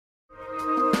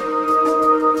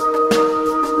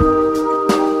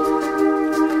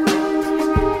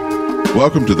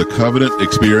Welcome to the Covenant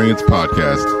Experience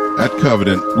Podcast. At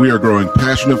Covenant, we are growing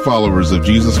passionate followers of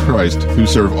Jesus Christ who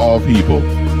serve all people.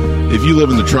 If you live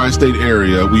in the tri-state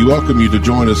area, we welcome you to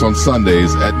join us on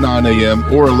Sundays at 9 a.m.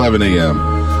 or 11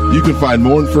 a.m. You can find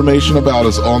more information about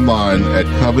us online at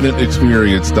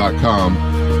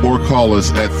covenantexperience.com or call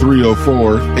us at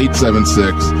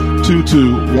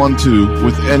 304-876-2212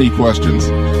 with any questions.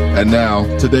 And now,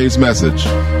 today's message.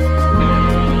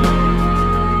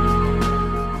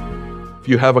 If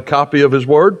you have a copy of His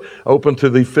Word, open to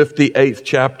the 58th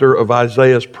chapter of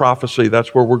Isaiah's prophecy.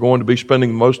 That's where we're going to be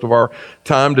spending most of our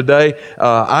time today.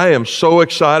 I am so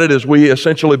excited as we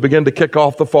essentially begin to kick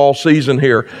off the fall season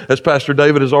here. As Pastor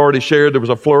David has already shared, there was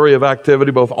a flurry of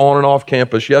activity both on and off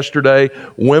campus yesterday.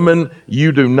 Women,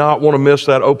 you do not want to miss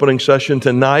that opening session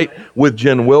tonight with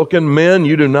Jen Wilkin. Men,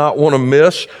 you do not want to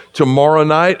miss tomorrow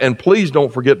night. And please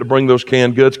don't forget to bring those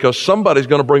canned goods, because somebody's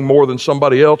going to bring more than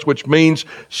somebody else, which means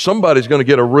somebody's going to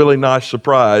get a really nice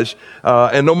surprise.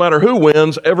 And no matter who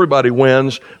wins, everybody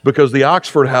wins, because the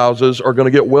Oxford houses are going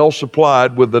to get well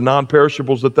supplied with the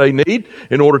non-perishables that they need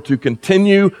in order to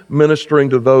continue ministering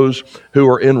to those who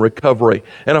are in recovery.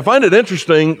 And I find it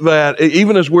interesting that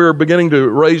even as we're beginning to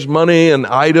raise money and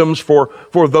items for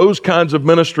those kinds of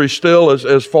ministries still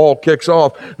as fall kicks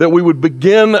off, that we would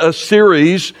begin a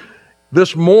series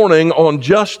this morning on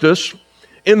justice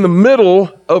in the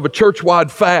middle of a church-wide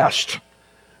fast,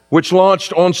 which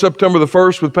launched on September the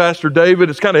 1st with Pastor David.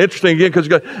 It's kind of interesting again because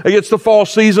it's the fall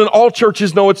season. All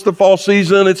churches know it's the fall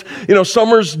season. It's,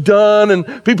 summer's done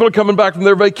and people are coming back from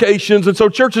their vacations. And so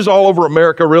churches all over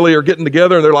America really are getting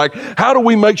together and they're like, how do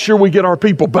we make sure we get our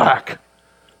people back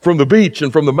from the beach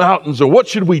and from the mountains? And what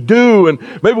should we do? And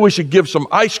maybe we should give some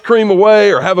ice cream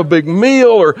away or have a big meal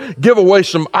or give away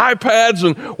some iPads.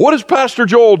 And what is Pastor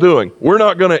Joel doing? We're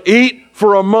not going to eat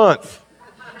for a month.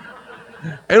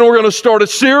 And we're going to start a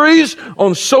series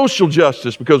on social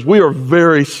justice because we are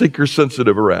very seeker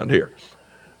sensitive around here.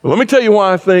 But let me tell you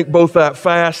why I think both that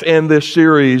fast and this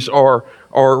series are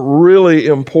really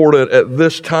important at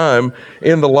this time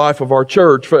in the life of our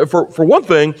church. For one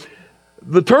thing,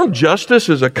 the term justice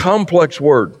is a complex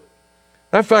word.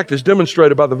 That fact is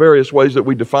demonstrated by the various ways that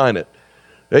we define it.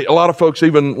 A lot of folks,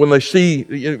 even when they see,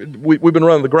 we've been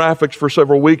running the graphics for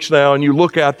several weeks now, and you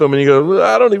look at them and you go,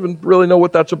 I don't even really know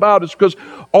what that's about. It's because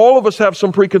all of us have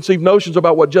some preconceived notions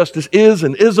about what justice is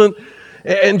and isn't.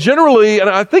 And generally, and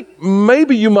I think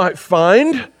maybe you might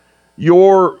find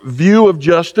your view of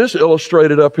justice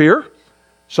illustrated up here.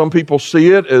 Some people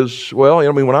see it as, well,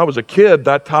 when I was a kid,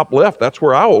 that top left, that's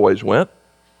where I always went.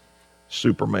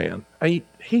 Superman.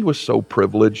 He was so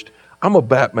privileged. I'm a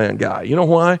Batman guy. You know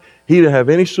why? He didn't have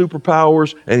any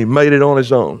superpowers, and he made it on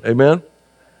his own. Amen?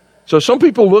 So some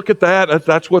people look at that.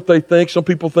 That's what they think. Some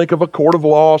people think of a court of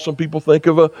law. Some people think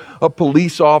of a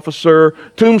police officer.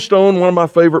 Tombstone, one of my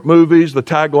favorite movies, the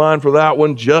tagline for that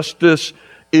one, justice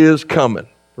is coming,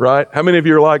 right? How many of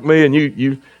you are like me, and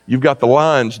you've got the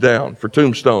lines down for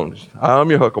Tombstone?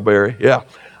 I'm your Huckleberry. Yeah.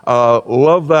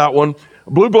 Love that one.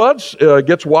 Blue Bloods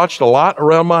gets watched a lot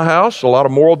around my house. A lot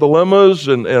of moral dilemmas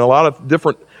and a lot of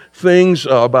different things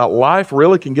about life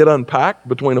really can get unpacked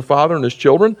between a father and his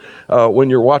children when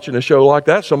you're watching a show like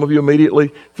that. Some of you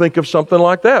immediately think of something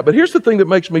like that. But here's the thing that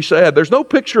makes me sad. There's no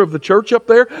picture of the church up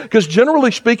there because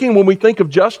generally speaking, when we think of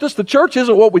justice, the church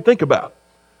isn't what we think about.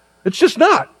 It's just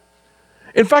not.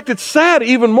 In fact, it's sad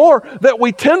even more that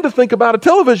we tend to think about a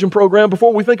television program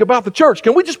before we think about the church.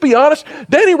 Can we just be honest?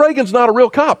 Danny Reagan's not a real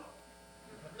cop.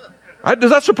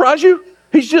 Does that surprise you?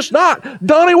 He's just not.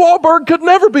 Donnie Wahlberg could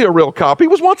never be a real cop. He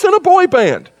was once in a boy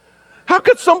band. How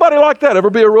could somebody like that ever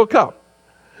be a real cop?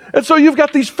 And so you've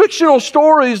got these fictional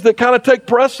stories that kind of take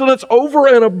precedence over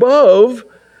and above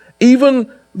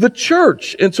even the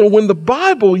church. And so when the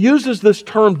Bible uses this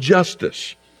term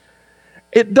justice,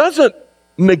 it doesn't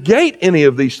negate any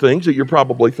of these things that you're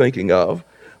probably thinking of,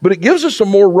 but it gives us a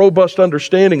more robust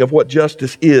understanding of what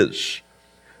justice is.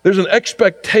 There's an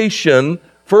expectation,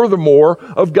 furthermore,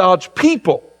 of God's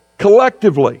people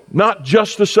collectively, not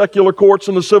just the secular courts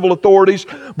and the civil authorities,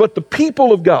 but the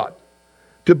people of God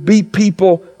to be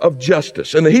people of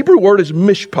justice. And the Hebrew word is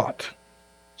mishpat.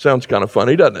 Sounds kind of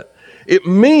funny, doesn't it? It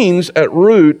means at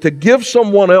root to give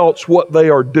someone else what they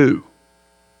are due.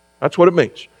 That's what it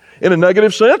means. In a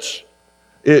negative sense,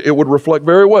 it would reflect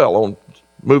very well on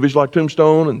movies like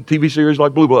Tombstone and TV series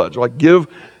like Blue Bloods. Like give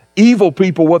evil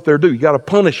people what they're due. You got to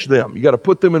punish them. You got to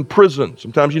put them in prison.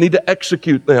 Sometimes you need to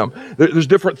execute them. There's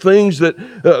different things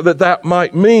that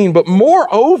might mean. But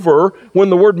moreover, when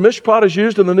the word mishpat is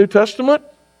used in the New Testament,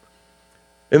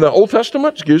 in the Old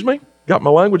Testament, got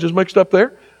my languages mixed up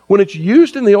there. When it's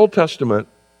used in the Old Testament,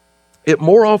 it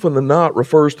more often than not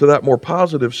refers to that more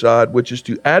positive side, which is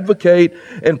to advocate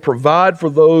and provide for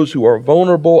those who are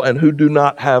vulnerable and who do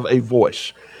not have a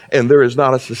voice. And there is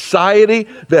not a society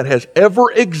that has ever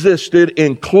existed,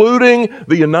 including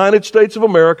the United States of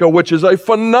America, which is a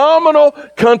phenomenal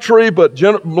country. But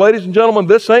ladies and gentlemen,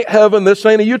 this ain't heaven. This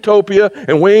ain't a utopia.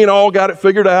 And we ain't all got it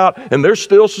figured out. And there's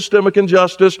still systemic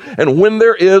injustice. And when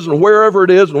there is, and wherever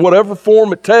it is, and whatever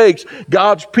form it takes,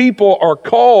 God's people are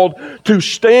called to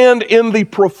stand in the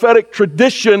prophetic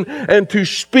tradition and to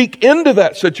speak into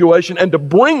that situation and to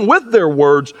bring with their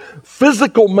words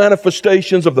physical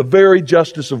manifestations of the very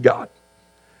justice of God.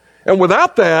 And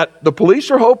without that, the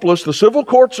police are hopeless, the civil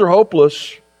courts are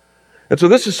hopeless. And so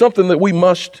this is something that we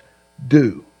must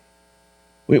do.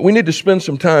 We need to spend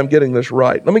some time getting this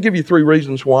right. Let me give you 3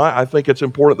 reasons why I think it's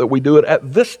important that we do it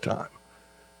at this time.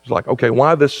 It's like, okay,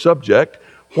 why this subject?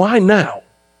 Why now?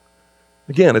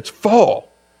 Again, it's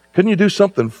fall. Couldn't you do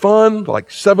something fun, like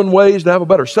 7 ways to have a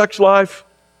better sex life?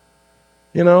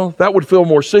 You know, that would fill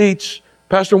more seats.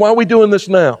 Pastor, why are we doing this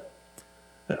now?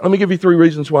 Let me give you 3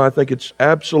 reasons why I think it's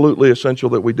absolutely essential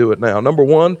that we do it now. Number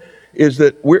 1 is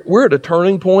that we're at a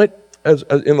turning point as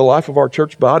in the life of our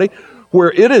church body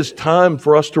where it is time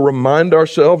for us to remind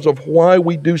ourselves of why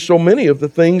we do so many of the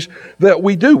things that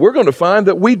we do. We're going to find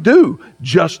that we do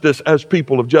justice as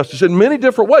people of justice in many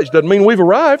different ways. Doesn't mean we've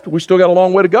arrived. We still got a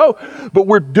long way to go, but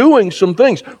we're doing some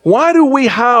things. Why do we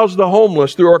house the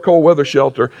homeless through our cold weather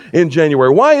shelter in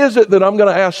January? Why is it that I'm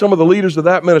going to ask some of the leaders of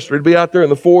that ministry to be out there in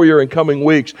the foyer in coming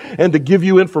weeks and to give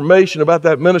you information about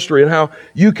that ministry and how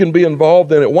you can be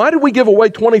involved in it? Why did we give away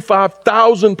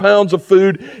 25,000 pounds of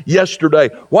food yesterday?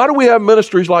 Why do we have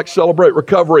ministries like Celebrate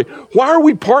Recovery? Why are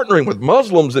we partnering with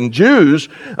Muslims and Jews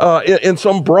in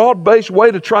some broad-based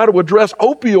way to try to address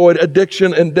opioid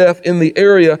addiction and death in the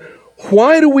area?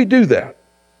 Why do we do that?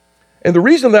 And the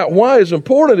reason that why is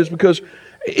important is because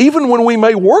even when we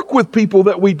may work with people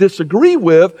that we disagree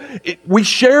with, we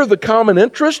share the common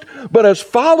interest, but as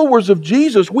followers of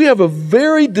Jesus, we have a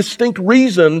very distinct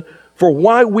reason for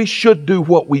why we should do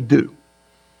what we do.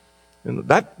 And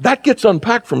that gets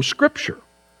unpacked from Scripture.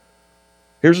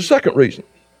 Here's a second reason.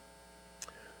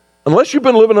 Unless you've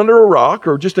been living under a rock,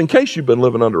 or just in case you've been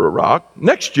living under a rock,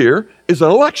 next year is an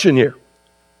election year.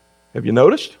 Have you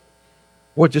noticed?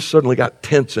 Boy, it just suddenly got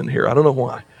tense in here. I don't know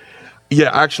why. Yeah,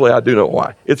 actually, I do know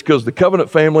why. It's because the Covenant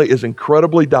family is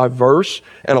incredibly diverse,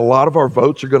 and a lot of our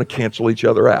votes are going to cancel each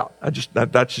other out.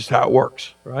 That's just how it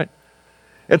works, right?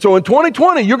 And so in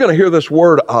 2020, you're going to hear this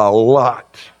word a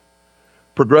lot.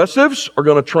 Progressives are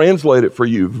going to translate it for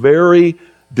you very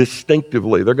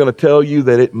distinctively. They're going to tell you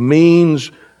that it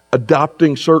means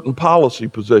adopting certain policy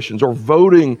positions or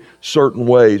voting certain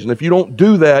ways. And if you don't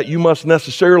do that, you must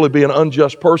necessarily be an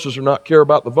unjust person or not care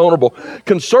about the vulnerable.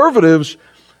 Conservatives,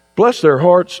 bless their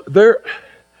hearts, they're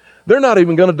not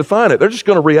even going to define it. They're just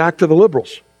going to react to the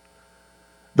liberals.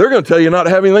 They're going to tell you not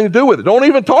to have anything to do with it. Don't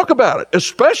even talk about it,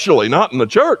 especially not in the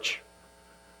church.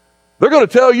 They're going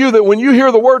to tell you that when you hear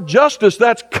the word justice,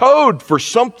 that's code for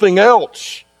something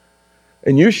else,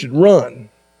 and you should run.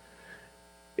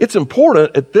 It's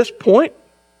important at this point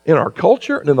in our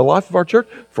culture and in the life of our church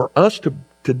for us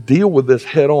to deal with this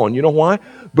head on. You know why?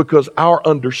 Because our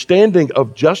understanding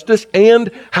of justice and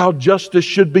how justice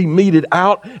should be meted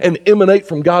out and emanate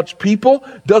from God's people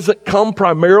doesn't come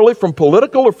primarily from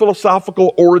political or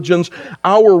philosophical origins.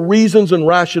 Our reasons and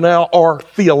rationale are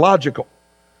theological.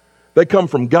 They come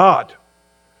from God.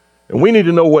 And we need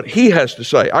to know what He has to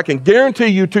say. I can guarantee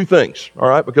you 2 things, all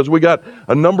right? Because we got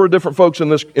a number of different folks in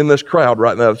this crowd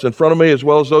right now that's in front of me, as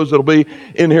well as those that'll be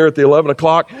in here at the 11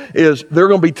 o'clock, is there are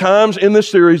going to be times in this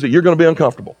series that you're going to be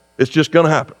uncomfortable. It's just going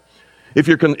to happen.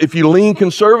 If you lean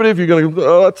conservative, you're going to,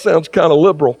 oh, that sounds kind of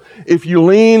liberal. If you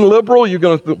lean liberal, you're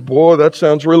going to, boy, that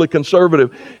sounds really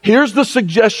conservative. Here's the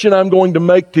suggestion I'm going to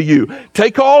make to you.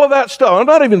 Take all of that stuff. I'm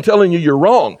not even telling you you're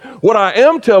wrong. What I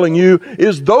am telling you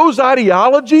is those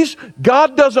ideologies,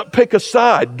 God doesn't pick a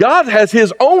side. God has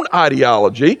His own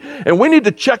ideology, and we need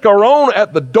to check our own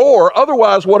at the door.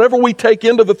 Otherwise, whatever we take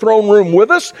into the throne room with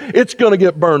us, it's going to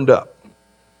get burned up.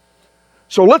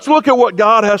 So let's look at what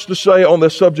God has to say on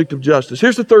this subject of justice.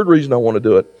 Here's the third reason I want to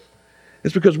do it.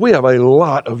 It's because we have a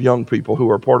lot of young people who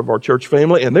are part of our church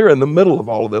family, and they're in the middle of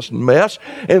all of this mess,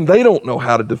 and they don't know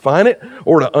how to define it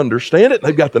or to understand it.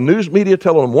 They've got the news media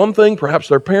telling them one thing, perhaps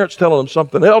their parents telling them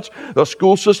something else, the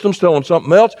school system's telling them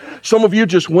something else. Some of you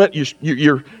just went,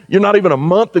 you're not even a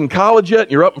month in college yet,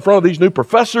 and you're up in front of these new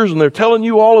professors, and they're telling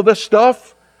you all of this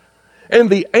stuff. And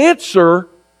the answer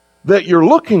that you're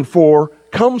looking for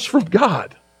comes from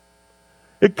God.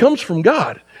 It comes from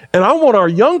God. And I want our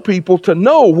young people to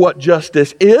know what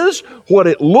justice is, what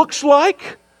it looks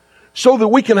like, so that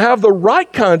we can have the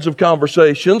right kinds of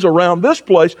conversations around this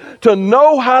place to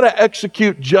know how to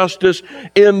execute justice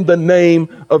in the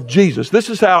name of Jesus. This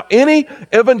is how any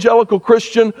evangelical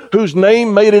Christian whose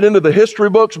name made it into the history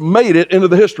books made it into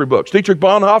the history books. Dietrich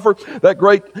Bonhoeffer, that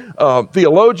great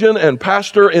theologian and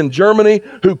pastor in Germany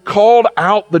who called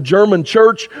out the German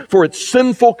church for its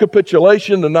sinful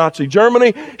capitulation to Nazi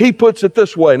Germany, he puts it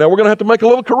this way. Now we're going to have to make a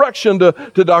little correction to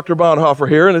Dr. Bonhoeffer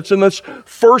here, and it's in this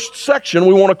first section.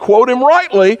 We want to quote him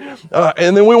rightly,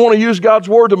 and then we want to use God's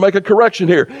word to make a correction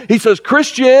here. He says,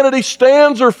 Christianity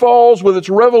stands or falls with its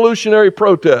revolutionary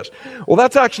protest. Well,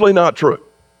 that's actually not true.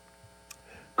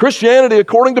 Christianity,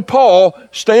 according to Paul,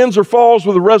 stands or falls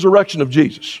with the resurrection of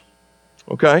Jesus.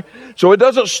 Okay? So it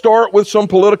doesn't start with some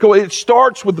political, it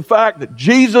starts with the fact that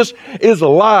Jesus is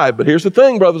alive. But here's the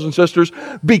thing, brothers and sisters,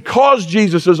 because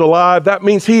Jesus is alive, that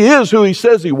means he is who he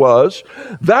says he was.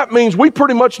 That means we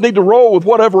pretty much need to roll with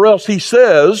whatever else he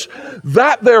says.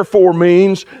 That therefore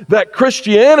means that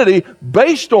Christianity,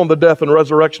 based on the death and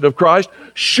resurrection of Christ,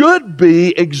 should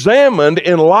be examined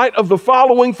in light of the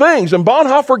following things. And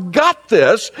Bonhoeffer got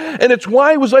this, and it's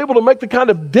why he was able to make the kind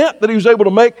of dent that he was able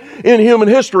to make in human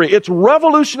history. It's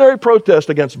revolutionary protest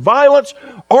against violence,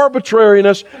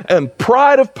 arbitrariness, and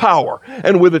pride of power,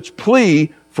 and with its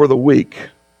plea for the weak.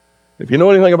 If you know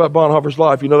anything about Bonhoeffer's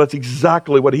life, you know that's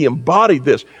exactly what he embodied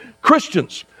this.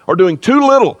 Christians are doing too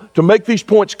little to make these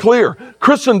points clear.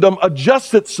 Christendom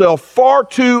adjusts itself far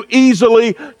too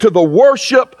easily to the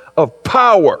worship of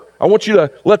power. I want you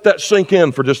to let that sink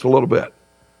in for just a little bit.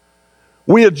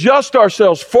 We adjust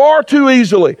ourselves far too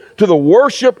easily to the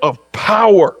worship of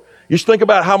power. You just think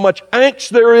about how much angst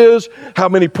there is, how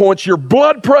many points your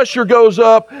blood pressure goes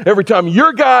up every time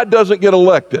your guy doesn't get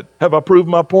elected. Have I proved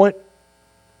my point?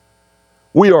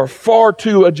 We are far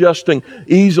too adjusting,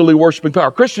 easily worshiping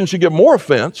power. Christians should give more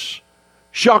offense,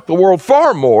 shock the world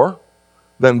far more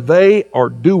than they are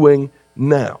doing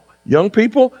now. Young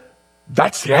people,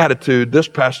 that's the attitude this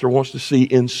pastor wants to see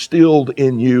instilled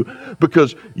in you,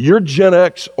 because your Gen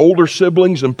X older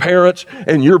siblings and parents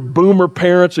and your boomer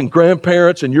parents and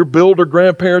grandparents and your builder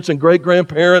grandparents and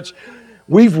great-grandparents,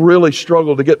 we've really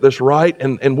struggled to get this right,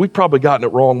 and we've probably gotten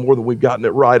it wrong more than we've gotten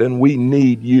it right, and we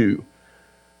need you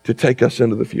to take us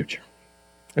into the future.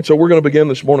 And so we're going to begin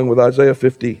this morning with Isaiah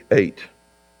 58.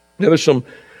 Now there's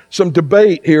some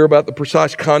debate here about the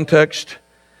precise context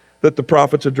that the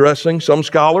prophet's addressing. Some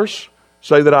scholars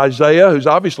say that Isaiah, who's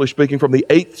obviously speaking from the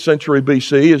 8th century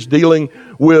BC, is dealing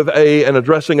with and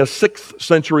addressing a 6th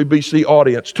century BC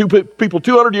audience. People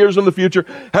 200 years in the future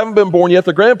haven't been born yet.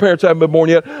 The grandparents haven't been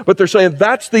born yet, but they're saying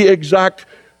that's the exact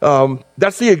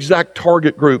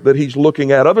target group that he's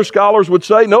looking at. Other scholars would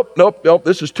say, nope,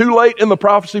 this is too late in the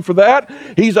prophecy for that.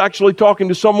 He's actually talking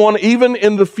to someone even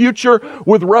in the future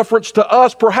with reference to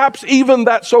us, perhaps even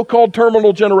that so-called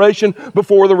terminal generation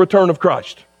before the return of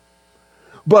Christ.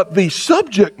 But the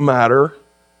subject matter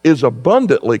is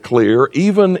abundantly clear,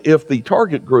 even if the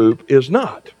target group is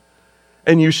not.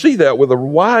 And you see that with a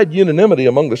wide unanimity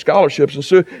among the scholarships. And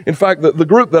so, in fact, the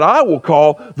group that I will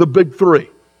call the Big Three,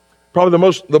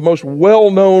 probably the most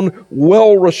well-known,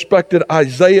 well-respected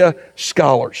Isaiah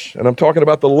scholars. And I'm talking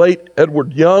about the late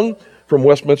Edward Young from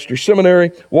Westminster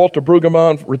Seminary, Walter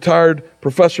Brueggemann, retired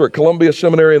professor at Columbia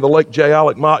Seminary, and the late J.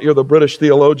 Alec Motyer, the British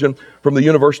theologian from the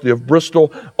University of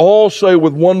Bristol, all say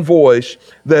with one voice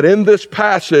that in this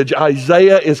passage,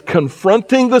 Isaiah is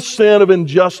confronting the sin of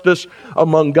injustice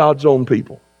among God's own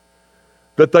people.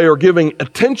 That they are giving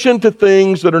attention to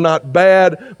things that are not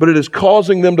bad, but it is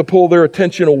causing them to pull their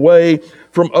attention away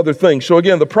from other things. So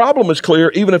again, the problem is clear,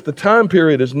 even if the time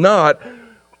period is not,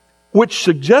 which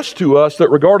suggests to us that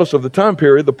regardless of the time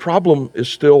period, the problem is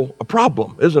still a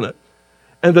problem, isn't it?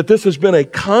 And that this has been a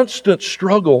constant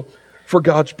struggle for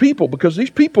God's people, because these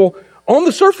people, on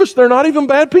the surface, they're not even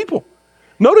bad people.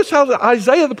 Notice how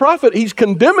Isaiah the prophet, he's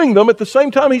condemning them at the same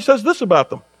time he says this about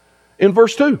them in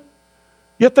verse 2.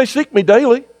 Yet they seek me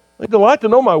daily. They delight to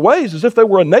know my ways, as if they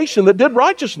were a nation that did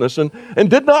righteousness and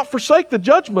did not forsake the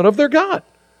judgment of their God.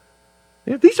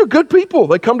 Yeah, these are good people.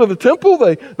 They come to the temple.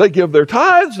 They give their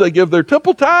tithes. They give their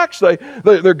temple tax.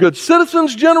 They're good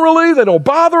citizens generally. They don't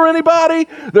bother anybody.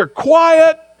 They're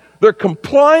quiet. They're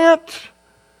compliant.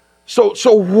 So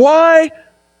why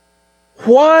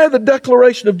the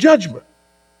declaration of judgment?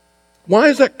 Why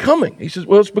is that coming? He says,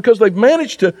 well, it's because they've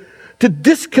managed to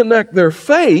disconnect their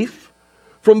faith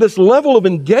from this level of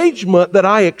engagement that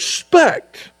I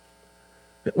expect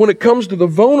when it comes to the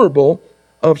vulnerable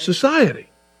of society.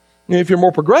 If you're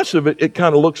more progressive, it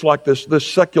kind of looks like this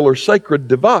secular sacred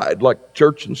divide, like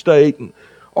church and state and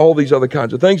all these other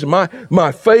kinds of things. And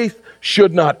my faith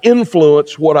should not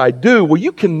influence what I do. Well,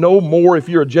 you can know more if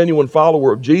you're a genuine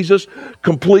follower of Jesus,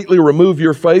 completely remove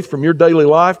your faith from your daily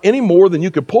life, any more than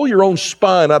you could pull your own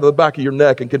spine out of the back of your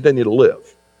neck and continue to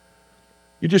live.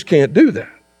 You just can't do that.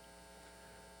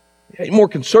 More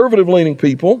conservative-leaning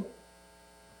people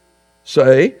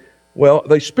say, well,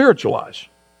 they spiritualize.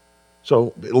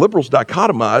 So liberals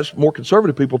dichotomize. More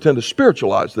conservative people tend to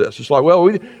spiritualize this. It's like, well,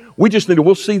 we just need to,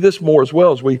 we'll see this more as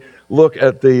well as we look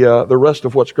at the rest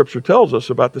of what Scripture tells us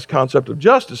about this concept of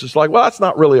justice. It's like, well, that's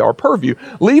not really our purview.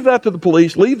 Leave that to the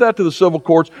police. Leave that to the civil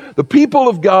courts. The people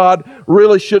of God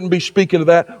really shouldn't be speaking to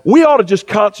that. We ought to just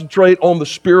concentrate on the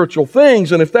spiritual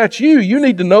things. And if that's you, you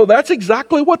need to know that's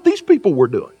exactly what these people were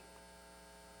doing.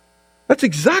 That's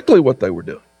exactly what they were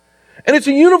doing. And it's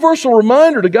a universal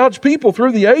reminder to God's people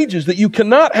through the ages that you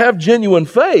cannot have genuine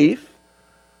faith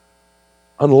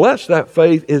unless that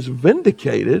faith is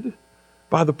vindicated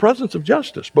by the presence of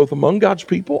justice, both among God's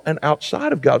people and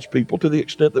outside of God's people, to the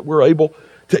extent that we're able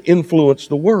to influence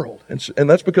the world. And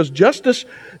that's because justice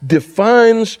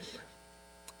defines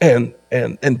and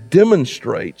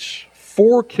demonstrates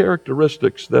four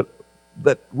characteristics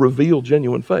that reveal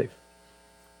genuine faith.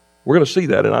 We're going to see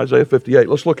that in Isaiah 58.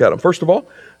 Let's look at them. First of all,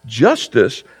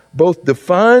 justice both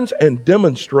defines and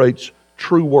demonstrates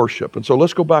true worship. And so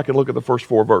let's go back and look at the first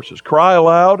four verses. Cry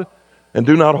aloud and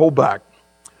do not hold back.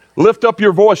 Lift up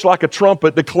your voice like a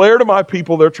trumpet. Declare to my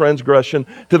people their transgression,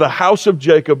 to the house of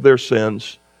Jacob their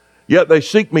sins. Yet they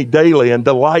seek me daily and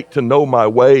delight to know my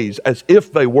ways, as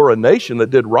if they were a nation that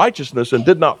did righteousness and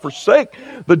did not forsake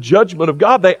the judgment of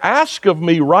God. They ask of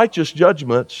me righteous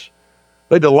judgments.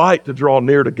 They delight to draw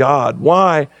near to God.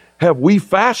 Why have we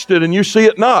fasted and you see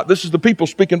it not? This is the people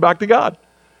speaking back to God.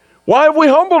 Why have we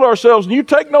humbled ourselves and you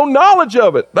take no knowledge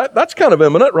of it? That's kind of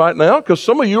imminent right now, because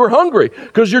some of you are hungry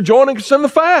because you're joining us in the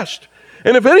fast.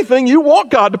 And if anything, you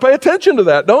want God to pay attention to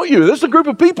that, don't you? This is a group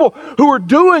of people who are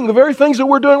doing the very things that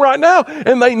we're doing right now,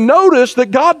 and they notice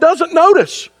that God doesn't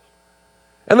notice.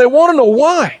 And they want to know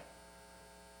why.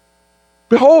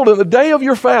 Behold, in the day of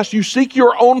your fast, you seek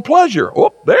your own pleasure.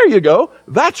 Oh, there you go.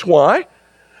 That's why.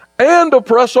 And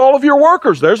oppress all of your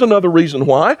workers. There's another reason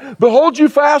why. Behold, you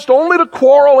fast only to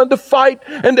quarrel and to fight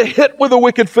and to hit with a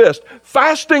wicked fist.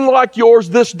 Fasting like yours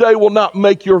this day will not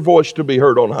make your voice to be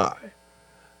heard on high.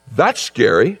 That's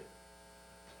scary.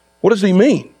 What does he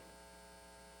mean?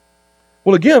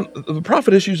 Well, again, the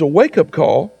prophet issues a wake-up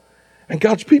call, and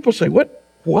God's people say, What?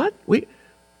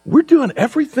 We're doing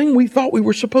everything we thought we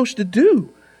were supposed to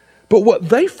do. But what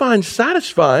they find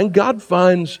satisfying, God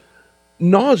finds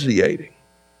nauseating.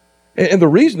 And the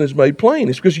reason is made plain.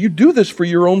 It's because you do this for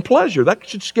your own pleasure. That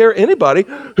should scare anybody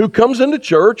who comes into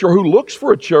church or who looks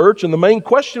for a church, and the main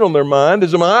question on their mind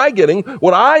is, am I getting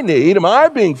what I need? Am I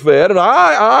being fed? And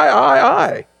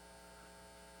I.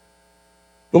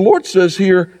 The Lord says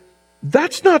here,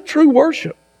 that's not true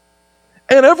worship.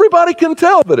 And everybody can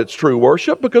tell that it's true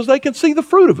worship because they can see the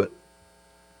fruit of it.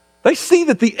 They see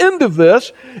that the end of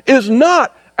this is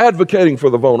not advocating for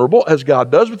the vulnerable as God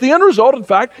does, but the end result, in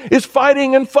fact, is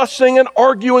fighting and fussing and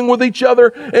arguing with each other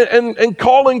and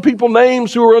calling people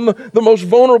names who are the most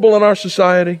vulnerable in our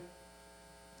society.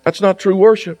 That's not true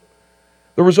worship.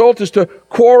 The result is to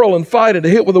quarrel and fight and to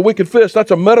hit with a wicked fist.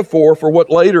 That's a metaphor for what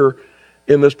later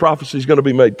in this prophecy is going to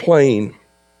be made plain.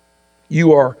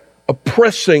 You are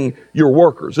oppressing your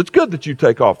workers. It's good that you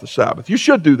take off the Sabbath. You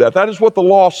should do that. That is what the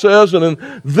law says. And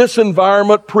in this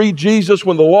environment, pre-Jesus,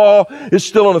 when the law is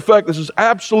still in effect, this is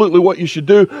absolutely what you should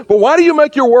do. But why do you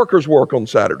make your workers work on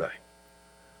Saturday?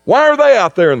 Why are they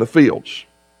out there in the fields?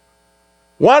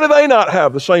 Why do they not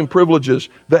have the same privileges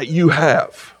that you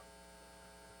have?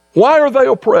 Why are they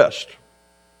oppressed?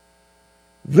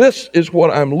 This is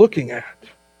what I'm looking at.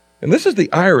 And this is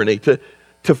the irony.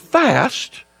 To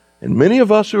fast, and many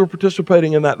of us who are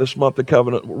participating in that this month at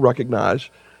Covenant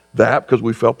recognize that because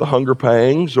we felt the hunger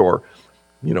pangs, or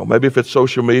maybe if it's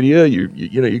social media, you're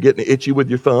getting itchy with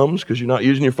your thumbs because you're not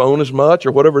using your phone as much,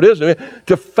 or whatever it is. I mean,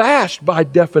 to fast, by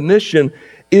definition,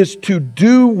 is to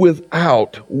do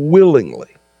without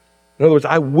willingly. In other words,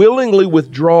 I willingly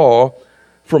withdraw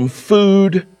from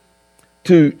food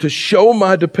to show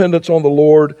my dependence on the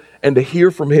Lord and to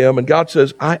hear from Him. And God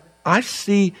says, I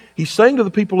see, He's saying to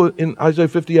the people in Isaiah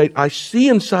 58, I see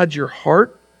inside your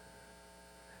heart,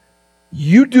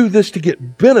 you do this to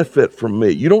get benefit from me.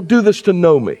 You don't do this to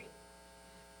know me.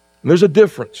 And there's a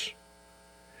difference.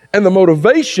 And the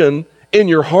motivation in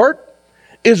your heart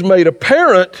is made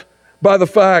apparent by the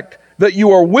fact that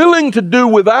you are willing to do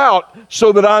without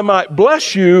so that I might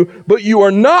bless you, but you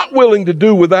are not willing to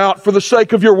do without for the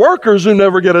sake of your workers who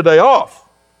never get a day off.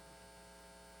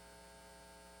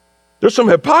 There's some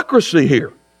hypocrisy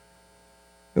here.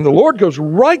 And the Lord goes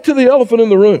right to the elephant in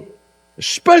the room,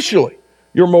 especially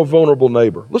your more vulnerable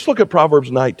neighbor. Let's look at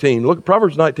Proverbs 19. Look at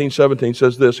Proverbs 19:17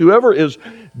 says this: whoever is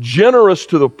generous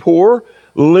to the poor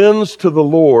lends to the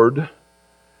Lord,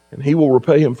 and he will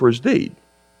repay him for his deed.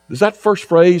 Does that first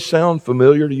phrase sound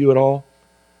familiar to you at all?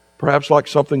 Perhaps like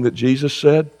something that Jesus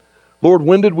said? Lord,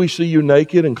 when did we see you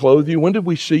naked and clothe you? When did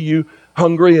we see you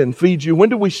hungry and feed you? When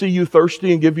did we see you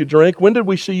thirsty and give you drink? When did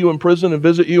we see you in prison and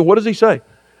visit you? What does he say?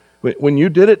 When you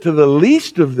did it to the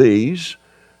least of these,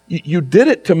 you did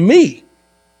it to me.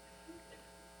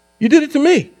 You did it to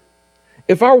me.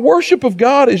 If our worship of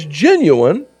God is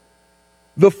genuine,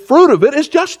 the fruit of it is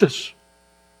justice,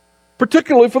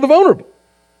 particularly for the vulnerable.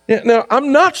 Now,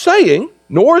 I'm not saying,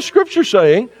 nor is Scripture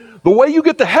saying, the way you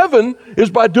get to heaven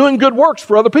is by doing good works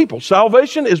for other people.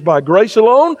 Salvation is by grace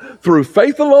alone, through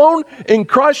faith alone, in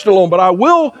Christ alone. But I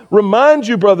will remind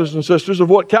you, brothers and sisters, of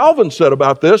what Calvin said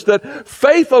about this, that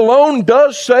faith alone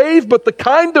does save, but the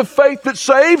kind of faith that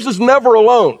saves is never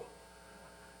alone.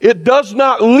 It does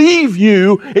not leave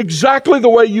you exactly the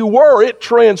way you were. It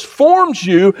transforms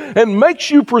you and makes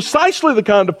you precisely the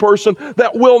kind of person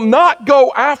that will not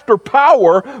go after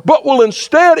power, but will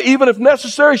instead, even if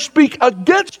necessary, speak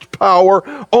against power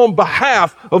on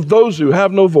behalf of those who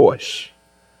have no voice.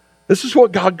 This is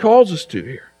what God calls us to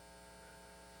here.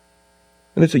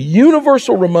 And it's a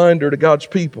universal reminder to God's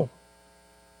people,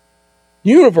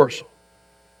 universal,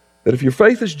 that if your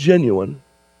faith is genuine,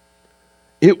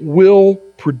 it will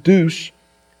produce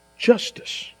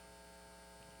justice.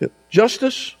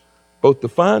 Justice both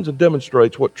defines and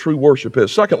demonstrates what true worship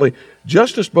is. Secondly,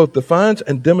 justice both defines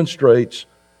and demonstrates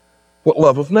what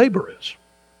love of neighbor is.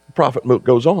 The prophet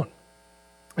goes on,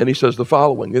 and he says the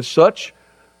following: is such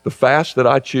the fast that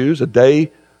I choose, a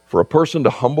day for a person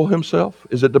to humble himself?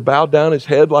 Is it to bow down his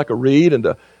head like a reed and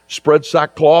to spread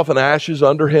sackcloth and ashes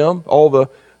under him? All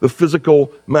the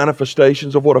physical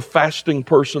manifestations of what a fasting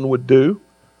person would do.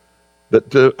 That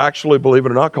to actually, believe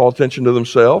it or not, call attention to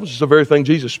themselves. It's the very thing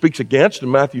Jesus speaks against in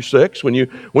Matthew 6. When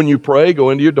you pray,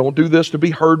 go into you, don't do this to be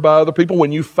heard by other people.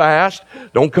 When you fast,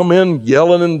 don't come in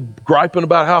yelling and griping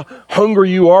about how hungry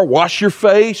you are. Wash your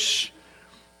face.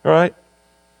 All right?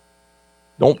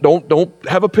 Don't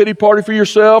have a pity party for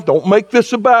yourself. Don't make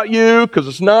this about you, because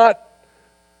it's not.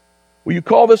 Will you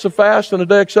call this a fast and a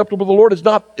day acceptable to the Lord? Is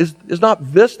not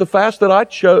this the fast that I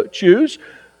choose?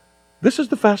 This is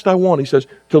the fast I want, he says,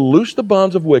 to loose the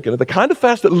bonds of wickedness. The kind of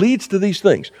fast that leads to these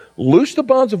things. Loose the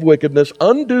bonds of wickedness,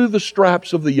 undo the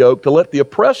straps of the yoke, to let the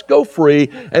oppressed go free,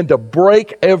 and to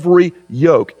break every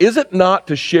yoke. Is it not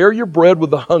to share your bread with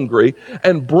the hungry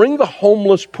and bring the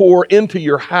homeless poor into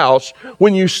your house,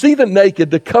 when you see the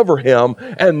naked to cover him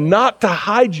and not to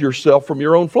hide yourself from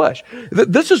your own flesh?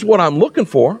 This is what I'm looking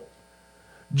for.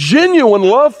 Genuine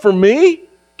love for me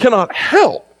cannot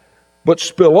help but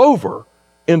spill over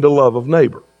into love of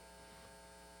neighbor.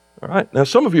 All right. Now,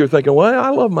 some of you are thinking, well,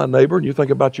 I love my neighbor. And you think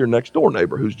about your next door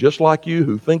neighbor who's just like you,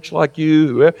 who thinks like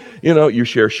you, you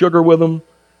share sugar with them.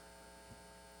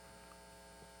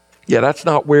 Yeah, that's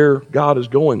not where God is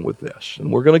going with this.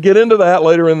 And we're going to get into that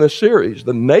later in this series.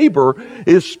 The neighbor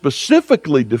is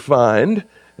specifically defined,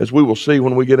 as we will see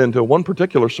when we get into one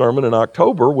particular sermon in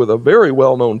October with a very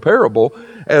well-known parable,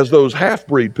 as those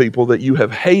half-breed people that you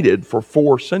have hated for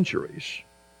 4 centuries.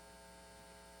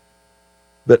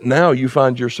 That now you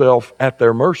find yourself at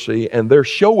their mercy, and they're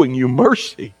showing you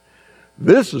mercy.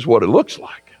 This is what it looks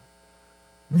like.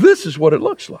 This is what it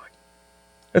looks like.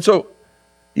 And so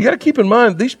you got to keep in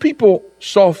mind, these people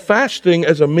saw fasting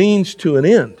as a means to an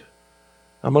end.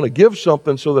 I'm going to give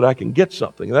something so that I can get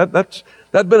something. That'd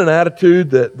been an attitude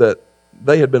that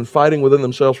they had been fighting within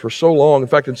themselves for so long. In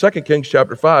fact, in 2 Kings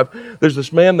chapter 5, there's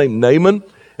this man named Naaman.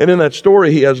 And in that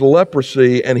story, he has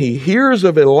leprosy, and he hears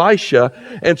of Elisha.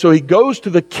 And so he goes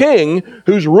to the king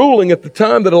who's ruling at the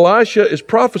time that Elisha is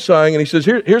prophesying. And he says,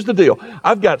 here's the deal.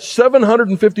 I've got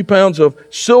 750 pounds of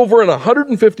silver and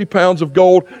 150 pounds of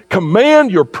gold.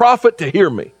 Command your prophet to hear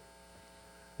me.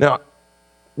 Now,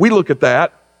 we look at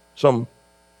that some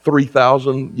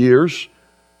 3,000 years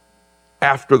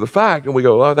after the fact, and we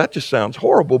go, oh, that just sounds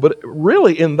horrible. But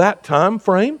really, in that time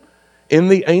frame, in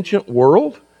the ancient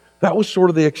world, that was sort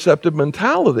of the accepted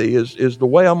mentality, is the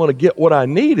way I'm going to get what I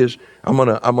need is I'm going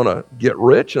to get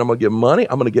rich, and I'm going to get money,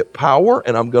 I'm going to get power,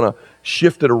 and I'm going to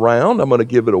shift it around, I'm going to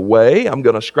give it away, I'm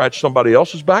going to scratch somebody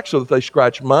else's back so that they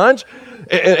scratch mine.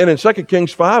 And in 2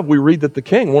 Kings 5, we read that the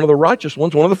king, one of the righteous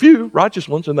ones, one of the few righteous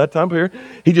ones in that time period,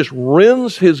 he just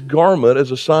rends his garment as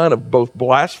a sign of both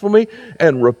blasphemy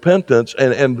and repentance.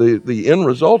 And the end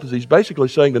result is he's basically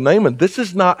saying to Naaman, this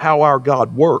is not how our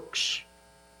God works.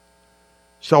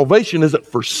 Salvation isn't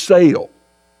for sale.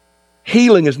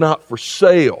 Healing is not for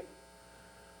sale.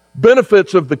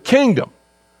 Benefits of the kingdom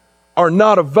are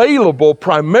not available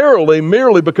primarily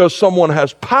merely because someone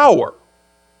has power.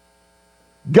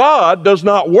 God does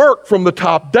not work from the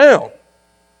top down.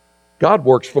 God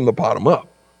works from the bottom up.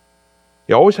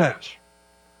 He always has.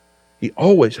 He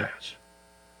always has.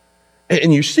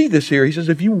 And you see this here. He says,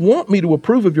 if you want me to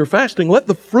approve of your fasting, let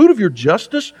the fruit of your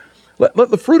justice, let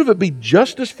the fruit of it be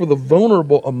justice for the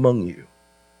vulnerable among you.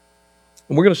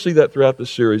 And we're going to see that throughout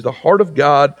this series. The heart of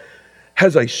God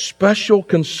has a special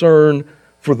concern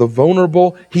for the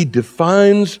vulnerable. He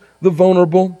defines the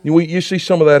vulnerable. You see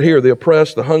some of that here. The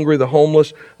oppressed, the hungry, the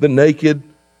homeless, the naked.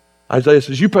 Isaiah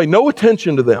says, you pay no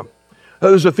attention to them.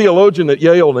 There's a theologian at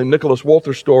Yale named Nicholas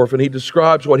Wolterstorff, and he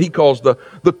describes what he calls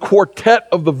the quartet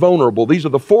of the vulnerable. These are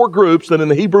the four groups that in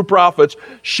the Hebrew prophets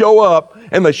show up,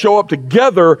 and they show up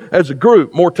together as a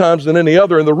group more times than any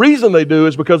other. And the reason they do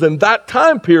is because in that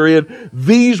time period,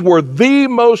 these were the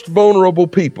most vulnerable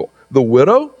people. The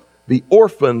widow, the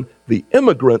orphan, the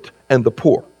immigrant, and the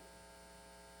poor.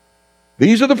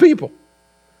 These are the people.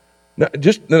 Now,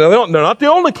 they're not the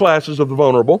only classes of the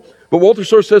vulnerable, but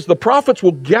Wolterstorff says the prophets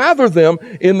will gather them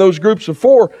in those groups of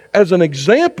four as an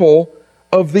example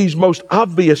of these most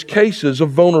obvious cases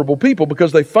of vulnerable people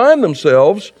because they find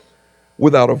themselves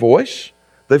without a voice,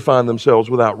 they find themselves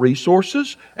without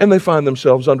resources, and they find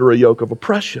themselves under a yoke of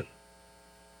oppression.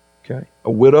 Okay?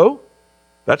 A widow,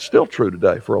 that's still true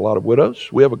today for a lot of widows.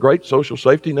 We have a great social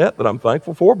safety net that I'm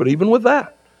thankful for, but even with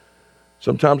that,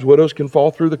 sometimes widows can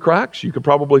fall through the cracks. You could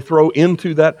probably throw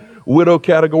into that widow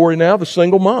category now the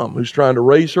single mom who's trying to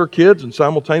raise her kids, and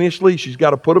simultaneously she's got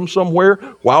to put them somewhere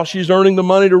while she's earning the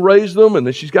money to raise them, and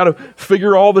then she's got to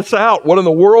figure all this out. What in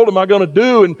the world am I going to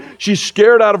do? And she's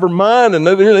scared out of her mind, and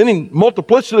there's any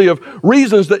multiplicity of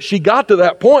reasons that she got to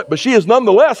that point, but she is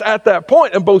nonetheless at that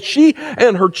point, and both she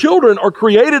and her children are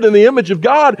created in the image of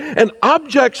God and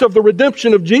objects of the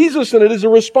redemption of Jesus, and it is a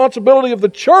responsibility of the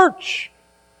church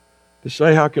to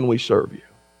say, how can we serve you?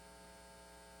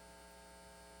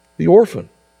 The orphan.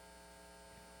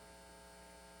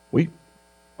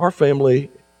 Our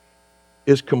family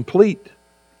is complete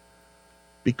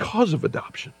because of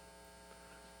adoption.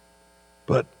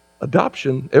 But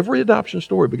adoption, every adoption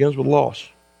story begins with loss,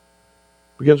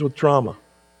 begins with trauma.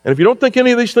 And if you don't think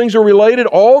any of these things are related,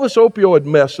 all this opioid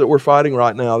mess that we're fighting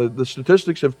right now, the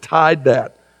statistics have tied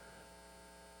that.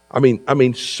 I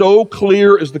mean, so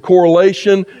clear is the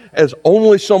correlation as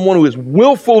only someone who is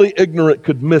willfully ignorant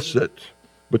could miss it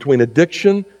between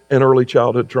addiction and early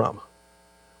childhood trauma.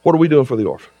 What are we doing for the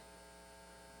orphan?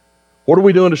 What are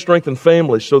we doing to strengthen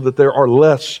families so that there are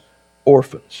less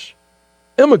orphans?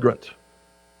 Immigrant.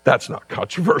 That's not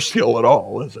controversial at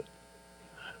all, is it?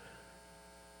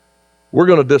 We're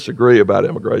going to disagree about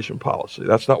immigration policy.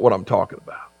 That's not what I'm talking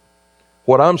about.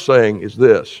 What I'm saying is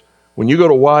this. When you go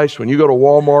to Weis, when you go to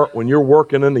Walmart, when you're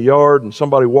working in the yard and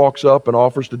somebody walks up and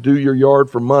offers to do your yard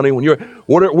for money,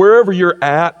 wherever you're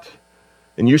at,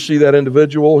 and you see that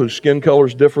individual whose skin color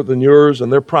is different than yours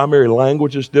and their primary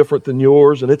language is different than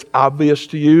yours, and it's obvious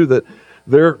to you that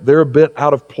they're a bit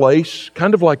out of place,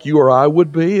 kind of like you or I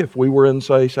would be if we were in,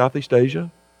 say, Southeast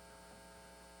Asia.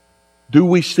 Do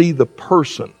we see the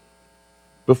person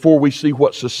before we see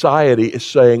what society is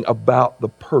saying about the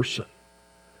person?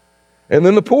 And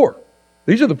then the poor.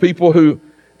 These are the people who,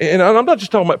 and I'm not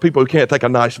just talking about people who can't take a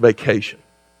nice vacation.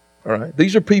 All right?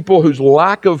 These are people whose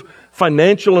lack of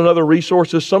financial and other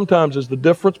resources sometimes is the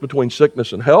difference between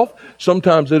sickness and health.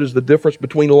 Sometimes it is the difference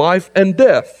between life and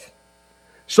death.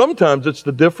 Sometimes it's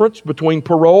the difference between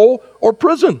parole or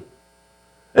prison.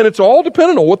 And it's all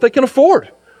dependent on what they can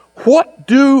afford. What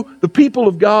do the people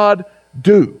of God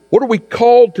do? What are we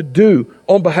called to do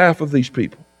on behalf of these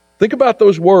people? Think about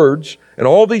those words and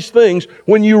all these things.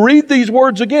 When you read these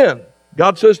words again,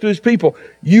 God says to His people,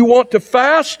 you want to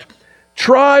fast?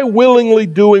 Try willingly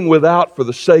doing without for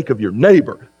the sake of your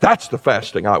neighbor. That's the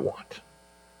fasting I want.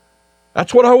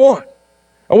 That's what I want.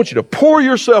 I want you to pour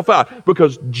yourself out,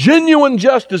 because genuine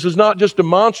justice is not just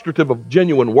demonstrative of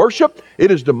genuine worship, it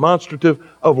is demonstrative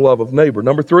of love of neighbor.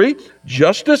 Number 3,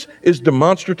 justice is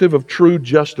demonstrative of true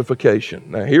justification.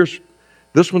 Now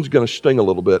this one's going to sting a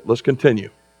little bit. Let's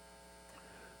continue.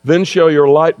 Then shall your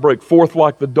light break forth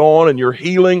like the dawn, and your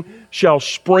healing shall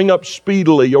spring up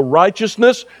speedily. Your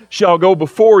righteousness shall go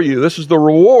before you. This is the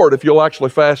reward if you'll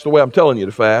actually fast the way I'm telling you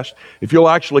to fast. If you'll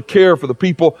actually care for the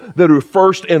people that are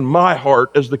first in my heart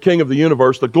as the King of the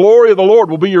universe. The glory of the Lord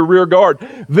will be your rear guard.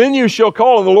 Then you shall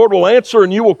call, and the Lord will answer,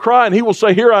 and you will cry, and He will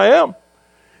say, here I am.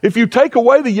 If you take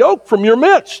away the yoke from your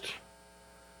midst,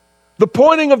 the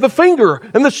pointing of the finger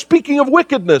and the speaking of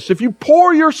wickedness. If you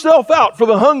pour yourself out for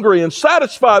the hungry and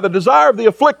satisfy the desire of the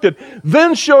afflicted,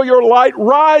 then shall your light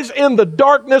rise in the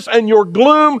darkness and your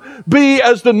gloom be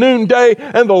as the noonday,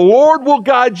 and the Lord will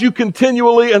guide you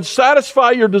continually and satisfy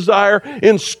your desire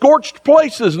in scorched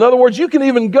places. In other words, you can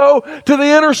even go to the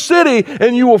inner city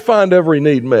and you will find every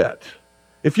need met.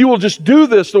 If you will just do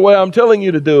this the way I'm telling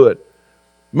you to do it,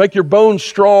 make your bones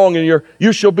strong, and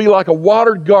you shall be like a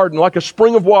watered garden, like a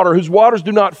spring of water whose waters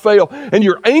do not fail, and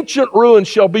your ancient ruins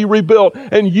shall be rebuilt,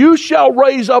 and you shall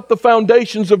raise up the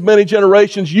foundations of many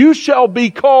generations. You shall be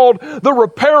called the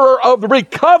repairer of the breach.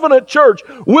 Covenant Church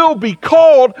will be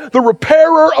called the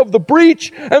repairer of the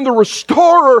breach and the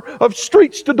restorer of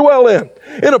streets to dwell in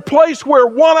a place where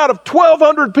 1 out of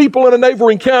 1,200 people in a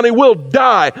neighboring county will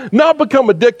die, not become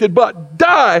addicted, but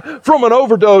die from an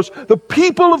overdose. The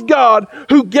people of God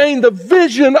who gain the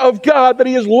vision of God that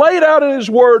He has laid out in His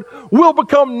Word will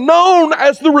become known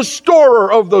as the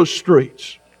restorer of those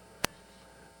streets.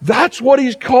 That's what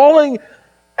He's calling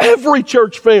every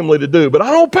church family to do. But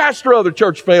I don't pastor other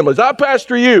church families. I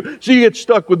pastor you, so you get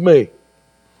stuck with me.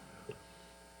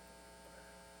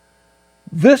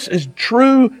 This is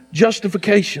true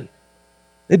justification.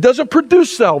 It doesn't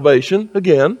produce salvation,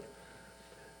 again,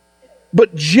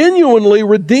 but genuinely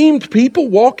redeemed people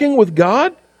walking with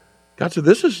God, God said,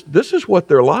 this is what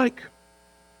they're like.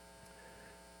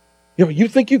 You know, you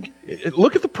think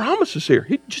look at the promises here.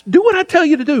 Just do what I tell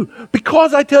you to do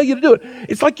because I tell you to do it.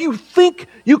 It's like you think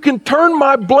you can turn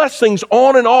my blessings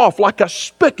on and off like a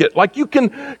spigot. Like you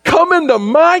can come into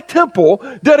my temple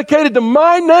dedicated to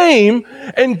my name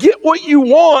and get what you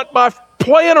want by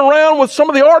playing around with some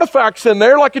of the artifacts in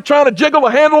there like you're trying to jiggle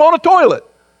a handle on a toilet.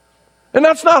 And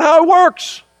that's not how it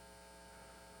works.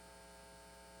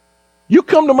 You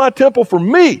come to my temple for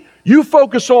me. You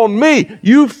focus on me.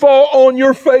 You fall on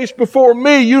your face before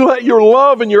me. You let your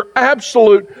love and your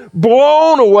absolute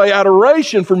blown away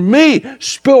adoration for me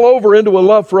spill over into a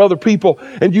love for other people.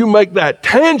 And you make that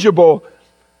tangible.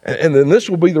 And then this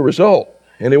will be the result.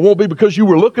 And it won't be because you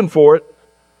were looking for it.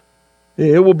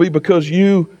 It will be because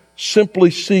you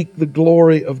simply seek the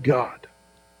glory of God.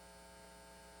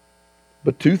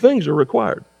 But 2 things are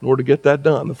required in order to get that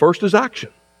done. The first is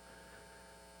action.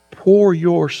 Pour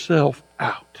yourself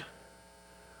out.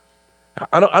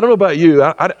 I don't know about you,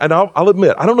 and I'll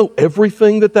admit, I don't know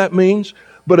everything that means,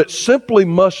 but it simply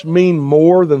must mean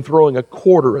more than throwing a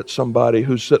quarter at somebody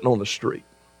who's sitting on the street.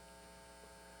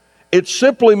 It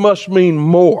simply must mean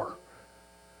more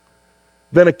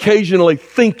than occasionally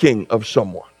thinking of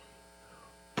someone.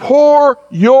 Pour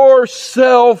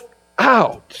yourself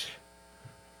out.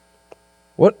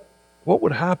 What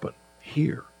would happen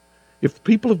here if the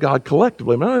people of God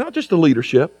collectively, not just the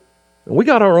leadership, and we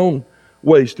got our own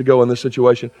ways to go in this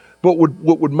situation, but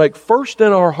what would make first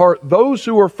in our heart those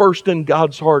who are first in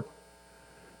God's heart,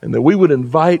 and that we would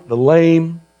invite the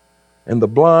lame and the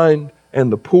blind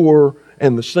and the poor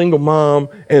and the single mom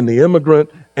and the immigrant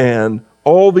and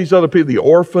all these other people, the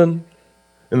orphan,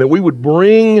 and that we would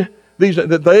bring these,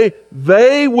 that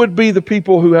they would be the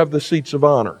people who have the seats of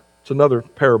honor. It's another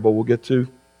parable we'll get to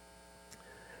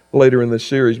later in this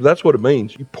series, but that's what it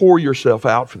means. You pour yourself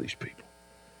out for these people.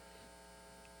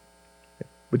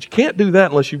 But you can't do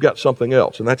that unless you've got something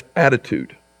else, and that's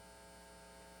attitude.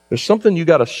 There's something you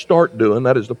got to start doing,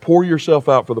 that is to pour yourself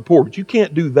out for the poor. But you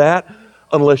can't do that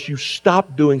unless you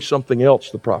stop doing something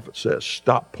else, the prophet says.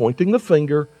 Stop pointing the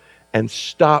finger and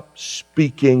stop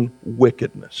speaking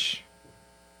wickedness.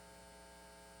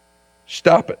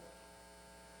 Stop it.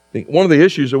 I think one of the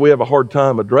issues that we have a hard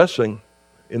time addressing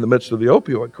in the midst of the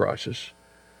opioid crisis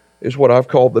is what I've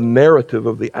called the narrative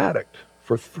of the addict.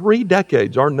 For 3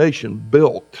 decades, our nation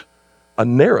built a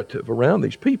narrative around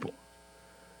these people.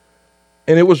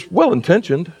 And it was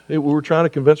well-intentioned. We were trying to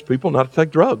convince people not to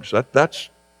take drugs. That's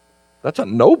a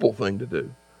noble thing to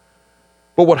do.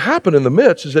 But what happened in the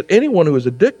midst is that anyone who is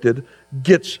addicted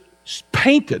gets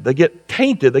painted, they get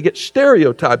tainted, they get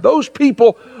stereotyped. Those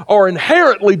people are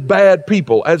inherently bad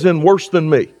people, as in worse than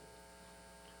me.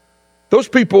 Those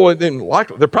people,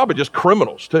 they're probably just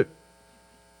criminals too.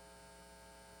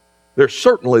 They're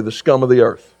certainly the scum of the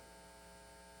earth.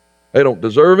 They don't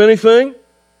deserve anything.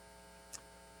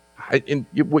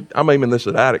 I'm aiming this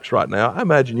at addicts right now. I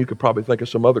imagine you could probably think of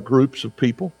some other groups of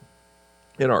people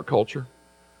in our culture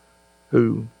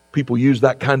who people use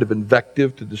that kind of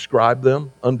invective to describe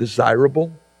them,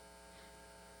 undesirable.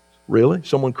 Really?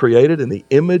 Someone created in the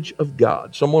image of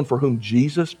God, someone for whom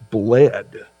Jesus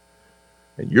bled.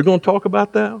 And you're going to talk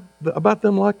about them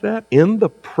like that in the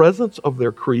presence of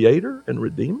their Creator and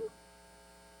Redeemer?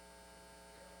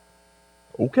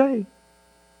 Okay.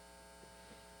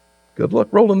 Good luck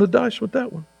rolling the dice with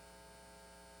that one.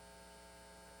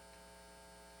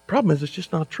 Problem is, it's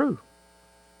just not true.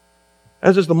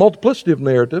 As is the multiplicity of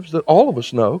narratives that all of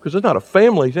us know, because it's not a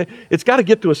family thing. It's got to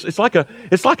get to us. It's like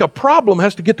a problem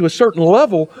has to get to a certain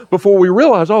level before we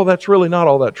realize, oh, that's really not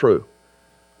all that true.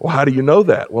 Well, how do you know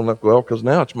that? Well, because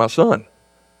now it's my son.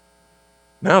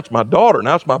 Now it's my daughter.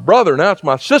 Now it's my brother. Now it's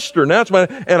my sister. And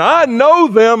I know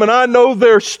them and I know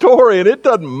their story, and it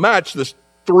doesn't match this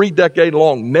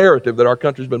 3-decade-long narrative that our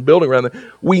country's been building around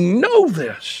them. We know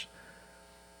this.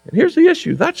 And here's the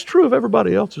issue. That's true of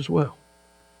everybody else as well.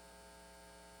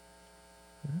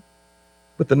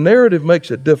 But the narrative makes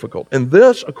it difficult. And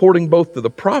this, according both to the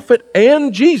prophet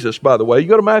and Jesus, by the way. You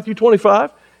go to Matthew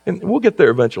 25, and we'll get there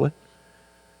eventually.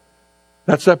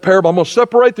 That's that parable. I'm going to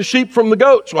separate the sheep from the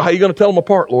goats. Well, how are you going to tell them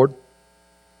apart, Lord?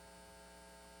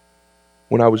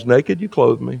 When I was naked, you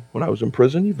clothed me. When I was in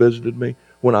prison, you visited me.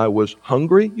 When I was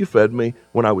hungry, you fed me.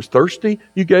 When I was thirsty,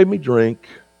 you gave me drink.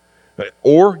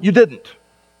 Or you didn't.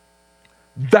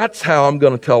 That's how I'm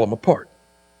going to tell them apart.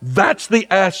 That's the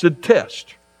acid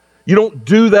test. You don't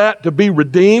do that to be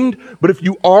redeemed, but if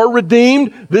you are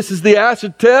redeemed, this is the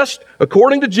acid test,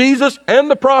 according to Jesus and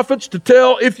the prophets, to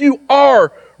tell if you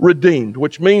are redeemed,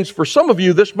 which means for some of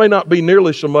you, this may not be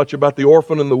nearly so much about the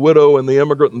orphan and the widow and the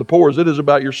immigrant and the poor as it is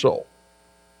about your soul.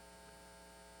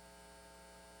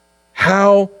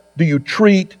 How do you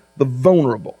treat the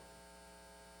vulnerable?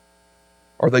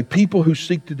 Are they people who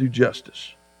seek to do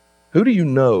justice? Who do you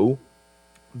know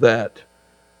that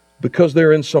because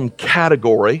they're in some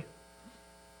category,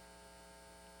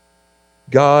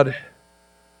 God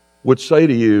would say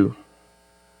to you,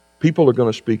 people are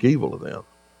going to speak evil of them,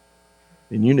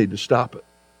 and you need to stop it.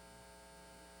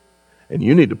 And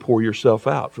you need to pour yourself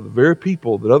out for the very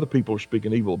people that other people are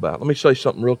speaking evil about. Let me say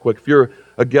something real quick. If you're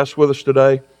a guest with us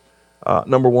today,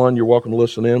 number one, you're welcome to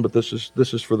listen in, but this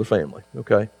is for the family,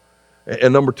 okay?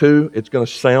 And number two, it's going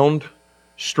to sound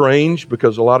strange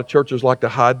because a lot of churches like to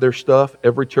hide their stuff.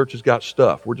 Every church has got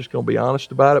stuff. We're just going to be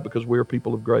honest about it because we are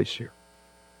people of grace here.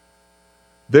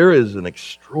 There is an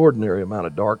extraordinary amount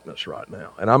of darkness right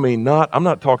now. And I mean, I'm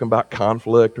not talking about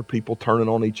conflict or people turning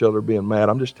on each other being mad.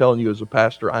 I'm just telling you as a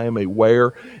pastor, I am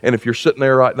aware. And if you're sitting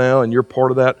there right now and you're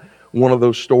part of that, one of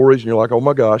those stories, and you're like, oh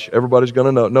my gosh, everybody's going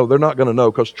to know. No, they're not going to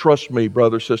know, because trust me,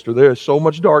 brother, sister, there is so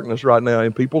much darkness right now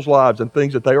in people's lives and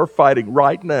things that they are fighting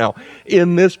right now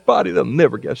in this body. They'll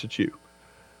never guess it's you.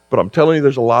 But I'm telling you,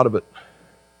 there's a lot of it.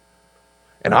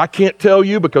 And I can't tell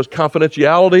you because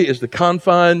confidentiality is the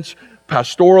confines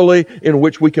pastorally in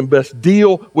which we can best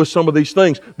deal with some of these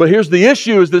things. But here's the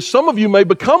issue, is that some of you may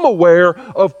become aware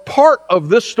of part of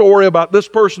this story about this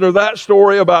person or that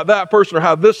story about that person or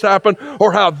how this happened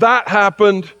or how that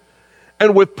happened.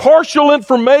 And with partial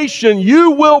information,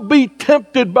 you will be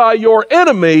tempted by your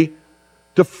enemy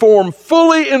to form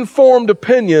fully informed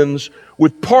opinions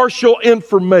with partial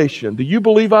information. Do you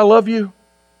believe I love you?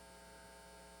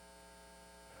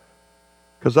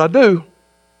 Because I do.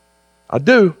 I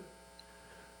do.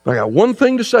 I got one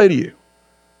thing to say to you.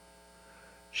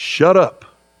 Shut up.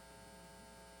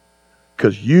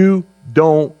 Because you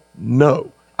don't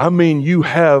know. I mean, you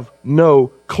have no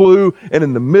clue. And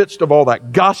in the midst of all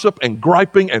that gossip and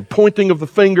griping and pointing of the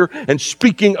finger and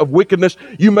speaking of wickedness,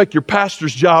 you make your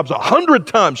pastor's jobs 100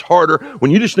 times harder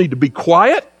when you just need to be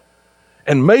quiet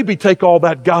and maybe take all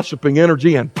that gossiping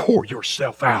energy and pour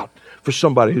yourself out for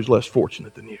somebody who's less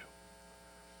fortunate than you.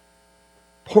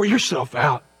 Pour yourself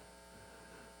out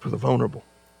for the vulnerable.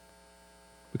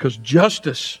 Because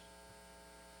justice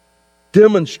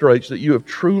demonstrates that you have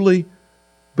truly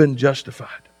been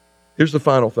justified. Here's the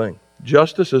final thing.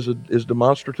 Justice is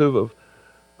demonstrative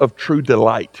of true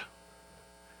delight.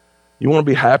 You want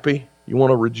to be happy? You want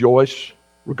to rejoice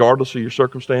regardless of your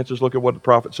circumstances? Look at what the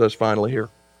prophet says finally here.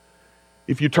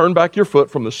 If you turn back your foot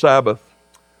from the Sabbath,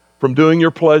 from doing your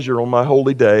pleasure on my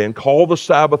holy day, and call the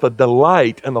Sabbath a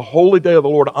delight and the holy day of the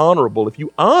Lord honorable, if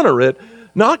you honor it,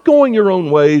 not going your own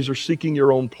ways or seeking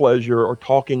your own pleasure or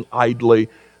talking idly,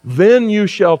 then you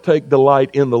shall take delight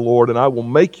in the Lord, and I will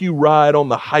make you ride on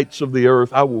the heights of the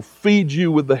earth. I will feed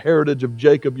you with the heritage of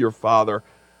Jacob your father,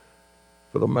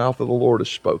 for the mouth of the Lord has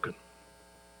spoken.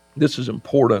 This is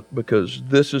important because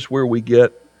this is where we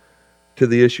get to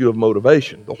the issue of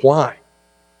motivation, the why.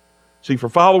 See, for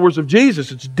followers of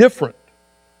Jesus, it's different.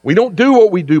 We don't do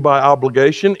what we do by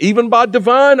obligation, even by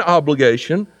divine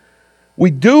obligation. We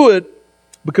do it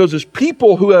because as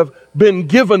people who have been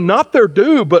given not their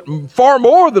due, but far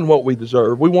more than what we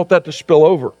deserve, we want that to spill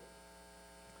over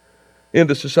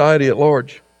into society at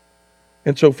large.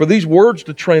 And so for these words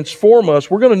to transform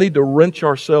us, we're going to need to wrench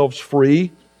ourselves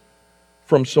free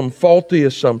from some faulty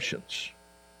assumptions.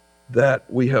 that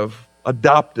we have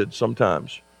adopted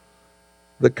sometimes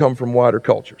that come from wider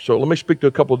culture. So let me speak to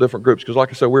a couple of different groups, because like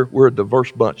I said, we're a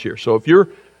diverse bunch here. So if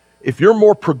you're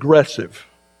more progressive,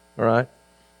 all right,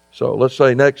 so let's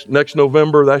say next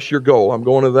November, that's your goal. I'm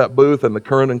going to that booth, and the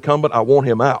current incumbent, I want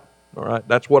him out, all right?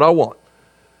 That's what I want.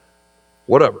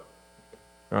 Whatever,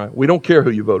 all right? We don't care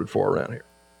who you voted for around here.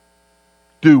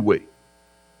 Do we?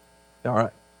 All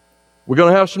right. We're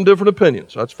going to have some different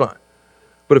opinions. That's fine.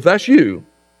 But if that's you,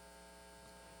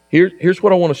 here's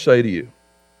what I want to say to you.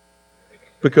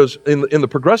 Because in the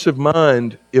progressive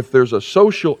mind, if there's a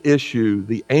social issue,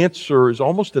 the answer is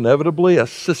almost inevitably a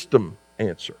system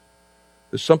answer.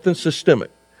 There's something systemic.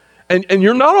 And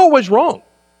you're not always wrong.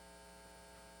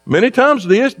 Many times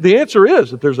the answer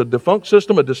is that there's a defunct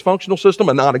system, a dysfunctional system,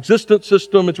 a non-existent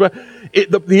system.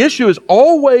 The issue is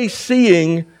always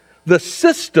seeing the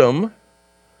system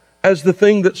as the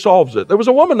thing that solves it. There was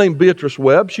a woman named Beatrice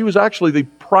Webb. She was actually the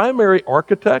primary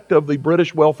architect of the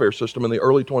British welfare system in the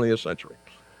early 20th century.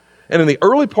 And in the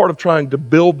early part of trying to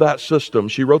build that system,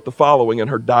 she wrote the following in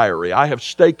her diary: "I have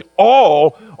staked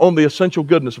all on the essential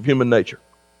goodness of human nature."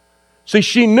 See,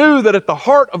 she knew that at the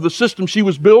heart of the system she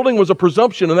was building was a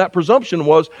presumption, and that presumption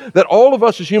was that all of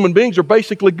us as human beings are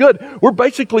basically good. We're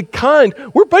basically kind.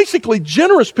 We're basically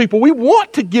generous people. We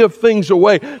want to give things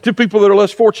away to people that are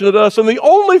less fortunate than us, and the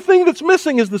only thing that's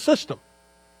missing is the system.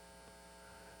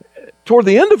 Toward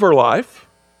the end of her life,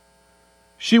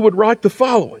 she would write the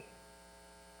following: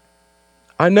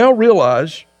 "I now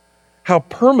realize how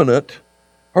permanent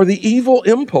are the evil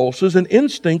impulses and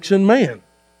instincts in man.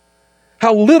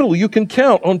 How little you can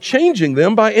count on changing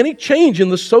them by any change in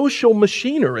the social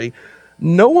machinery.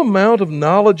 No amount of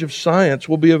knowledge of science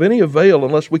will be of any avail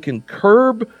unless we can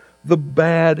curb the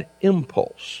bad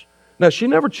impulse." Now, she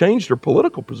never changed her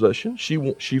political position.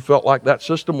 She felt like that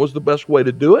system was the best way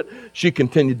to do it. She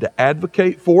continued to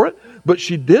advocate for it, but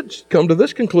she did come to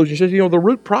this conclusion. She said, the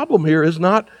root problem here is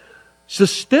not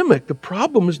systemic. The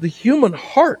problem is the human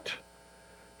heart.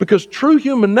 Because true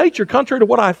human nature, contrary to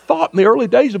what I thought in the early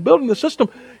days of building the system,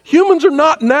 humans are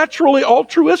not naturally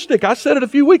altruistic. I said it a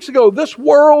few weeks ago. This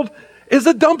world is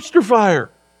a dumpster fire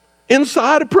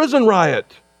inside a prison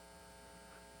riot.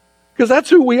 Because that's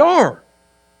who we are.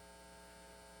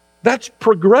 That's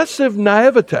progressive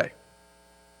naivete.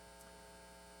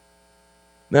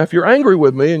 Now, if you're angry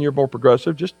with me and you're more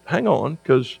progressive, just hang on,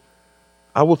 because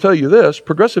I will tell you this: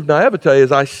 progressive naivete,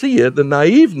 as I see it, the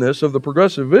naiveness of the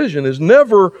progressive vision, is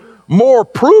never more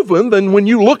proven than when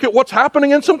you look at what's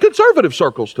happening in some conservative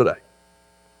circles today.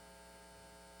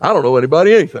 I don't know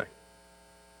anybody anything.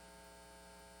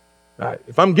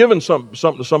 If I'm giving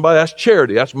something to somebody, that's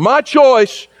charity. That's my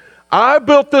choice. I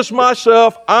built this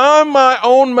myself. I'm my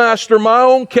own master, my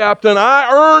own captain.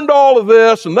 I earned all of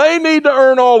this, and they need to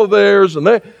earn all of theirs. And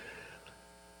they...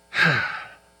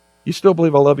 You still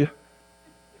believe I love you?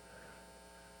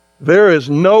 There is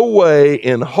no way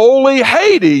in holy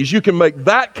Hades you can make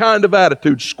that kind of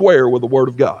attitude square with the Word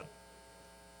of God.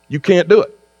 You can't do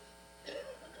it.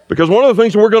 Because one of the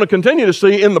things we're going to continue to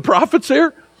see in the prophets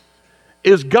here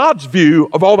is God's view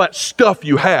of all that stuff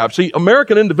you have. See,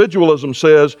 American individualism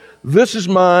says, this is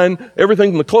mine, everything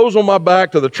from the clothes on my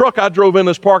back to the truck I drove in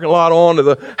this parking lot on to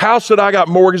the house that I got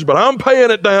mortgaged, but I'm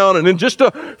paying it down, and in just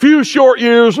a few short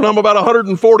years, when I'm about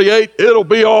 148, it'll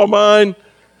be all mine.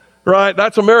 Right?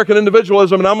 That's American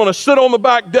individualism, and I'm going to sit on the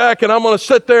back deck, and I'm going to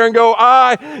sit there and go,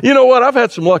 you know what, I've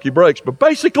had some lucky breaks, but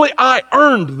basically I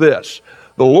earned this.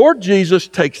 The Lord Jesus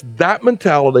takes that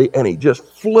mentality and He just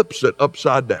flips it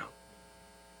upside down.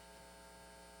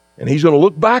 And He's going to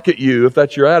look back at you, if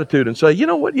that's your attitude, and say, you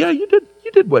know what, yeah, you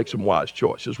did make some wise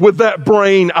choices with that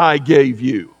brain I gave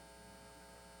you.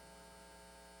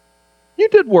 You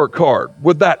did work hard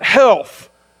with that health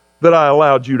that I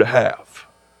allowed you to have.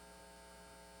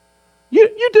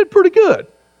 You did pretty good,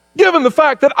 given the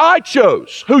fact that I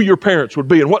chose who your parents would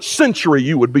be and what century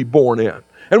you would be born in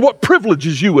and what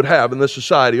privileges you would have in this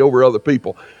society over other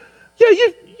people. Yeah,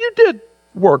 you did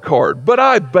work hard, but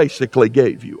I basically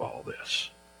gave you all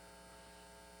this.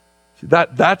 See,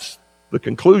 that's the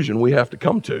conclusion we have to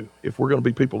come to if we're going to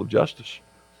be people of justice.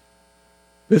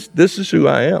 This is who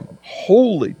I am. I'm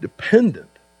wholly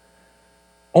dependent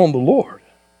on the Lord.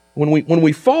 When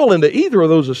we fall into either of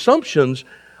those assumptions,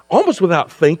 almost without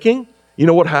thinking, you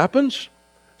know what happens?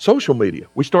 Social media.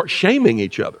 We start shaming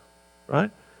each other,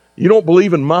 right? You don't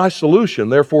believe in my solution,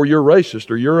 therefore you're racist,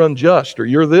 or you're unjust, or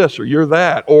you're this, or you're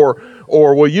that, or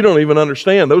well, you don't even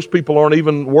understand. Those people aren't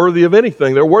even worthy of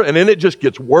anything. And then it just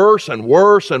gets worse and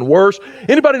worse and worse.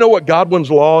 Anybody know what Godwin's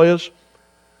law is?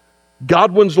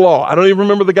 Godwin's Law. I don't even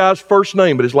remember the guy's first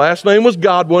name, but his last name was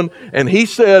Godwin. And he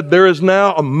said there is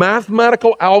now a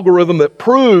mathematical algorithm that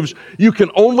proves you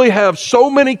can only have so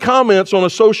many comments on a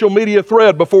social media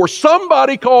thread before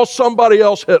somebody calls somebody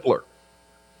else Hitler.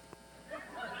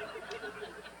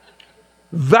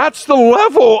 That's the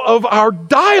level of our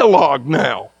dialogue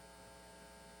now.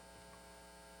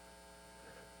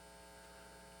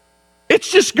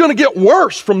 It's just going to get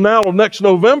worse from now till next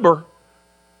November.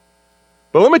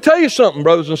 But let me tell you something,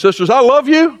 brothers and sisters. I love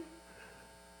you.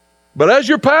 But as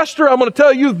your pastor, I'm going to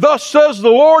tell you, thus says the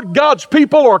Lord, God's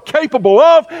people are capable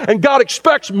of, and God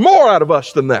expects more out of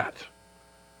us than that.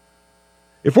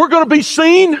 If we're going to be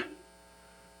seen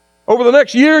over the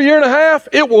next year, year and a half,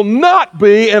 it will not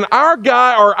be in our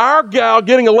guy or our gal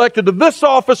getting elected to this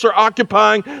office or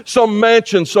occupying some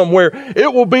mansion somewhere.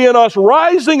 It will be in us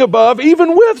rising above,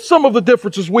 even with some of the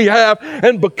differences we have,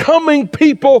 and becoming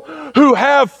people who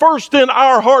have first in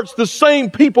our hearts the same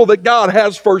people that God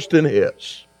has first in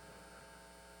His.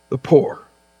 The poor,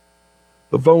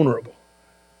 the vulnerable.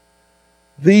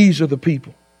 These are the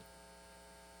people.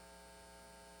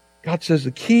 God says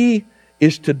the key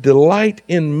is to delight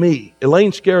in me.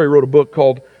 Elaine Scarry wrote a book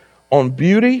called On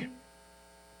Beauty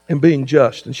and Being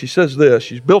Just. And she says this,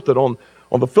 she's built it on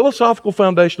the philosophical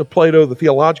foundation of Plato, the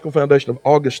theological foundation of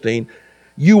Augustine.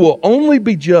 You will only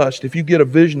be just if you get a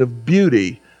vision of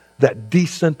beauty that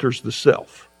decenters the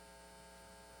self.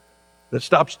 That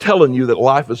stops telling you that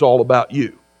life is all about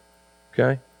you.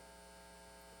 Okay?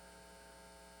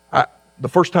 The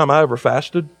first time I ever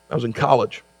fasted, I was in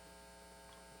college.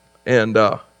 And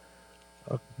a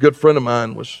good friend of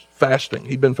mine was fasting.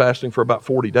 He'd been fasting for about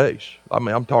 40 days. I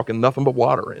mean, I'm talking nothing but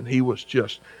water. And he was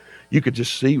just, you could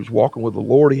just see he was walking with the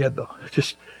Lord. He had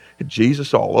just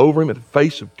Jesus all over him in the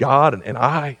face of God. And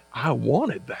I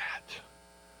wanted that.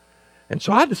 And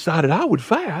so I decided I would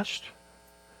fast.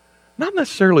 Not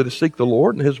necessarily to seek the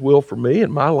Lord and His will for me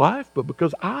and my life, but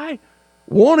because I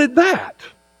wanted that.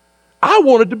 I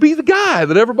wanted to be the guy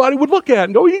that everybody would look at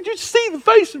and go, you just see the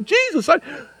face of Jesus.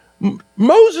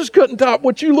 Moses couldn't top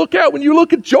what you look at when you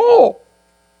look at Joel.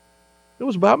 It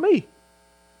was about me.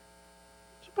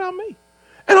 It's about me.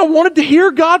 And I wanted to hear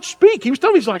God speak. He was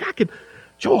telling me, he's like,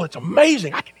 Joel, it's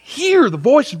amazing. I can hear the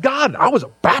voice of God. And I was a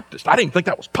Baptist. I didn't think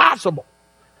that was possible.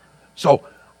 So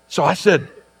I said,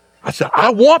 I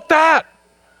want that.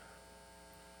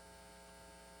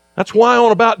 That's why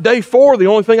on about day 4, the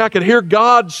only thing I could hear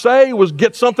God say was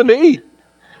get something to eat.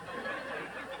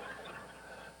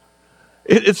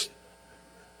 It's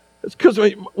because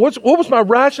what was my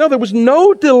rationale? There was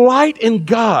no delight in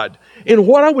God, in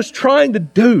what I was trying to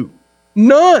do.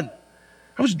 None.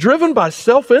 I was driven by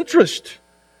self-interest,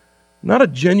 not a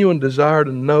genuine desire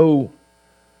to know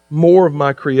more of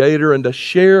my Creator and to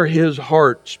share His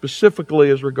heart, specifically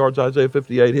as regards Isaiah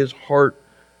 58, His heart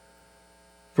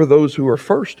for those who are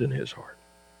first in His heart.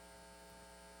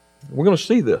 We're going to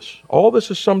see this. All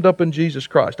this is summed up in Jesus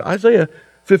Christ. Isaiah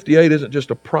 58 isn't just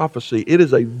a prophecy. It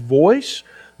is a voice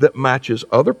that matches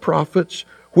other prophets,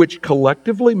 which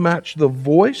collectively match the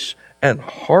voice and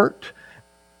heart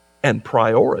and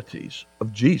priorities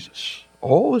of Jesus.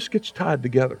 All this gets tied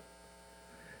together.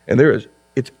 And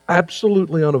it's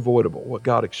absolutely unavoidable what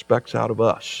God expects out of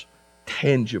us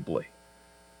tangibly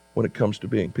when it comes to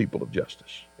being people of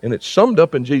justice. And it's summed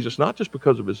up in Jesus not just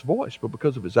because of His voice, but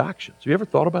because of His actions. Have you ever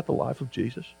thought about the life of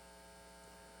Jesus?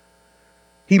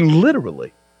 He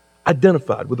literally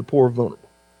identified with the poor and vulnerable.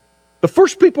 The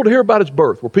first people to hear about His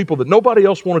birth were people that nobody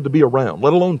else wanted to be around,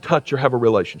 let alone touch or have a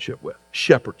relationship with.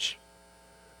 Shepherds.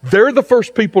 They're the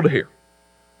first people to hear.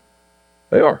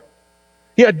 They are.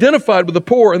 He identified with the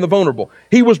poor and the vulnerable.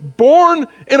 He was born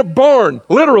in a barn,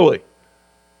 literally.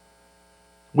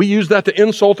 We use that to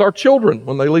insult our children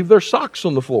when they leave their socks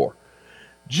on the floor.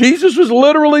 Jesus was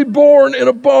literally born in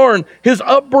a barn. His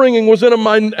upbringing was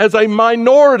as a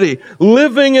minority,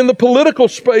 living in the political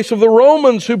space of the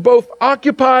Romans who both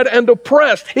occupied and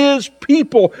oppressed His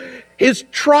people. His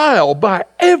trial by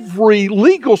every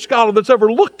legal scholar that's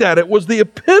ever looked at it was the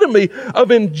epitome of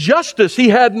injustice. He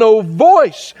had no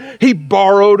voice. He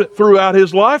borrowed throughout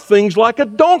his life things like a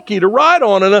donkey to ride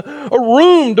on and a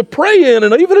room to pray in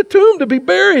and even a tomb to be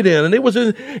buried in. And it was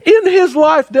in His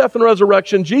life, death, and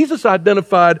resurrection, Jesus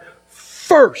identified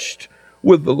first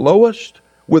with the lowest,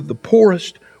 with the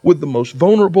poorest, with the most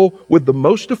vulnerable, with the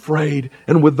most afraid,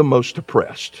 and with the most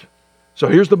oppressed. So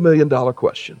here's the million-dollar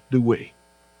question. Do we?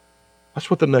 That's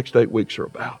what the next 8 weeks are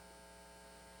about.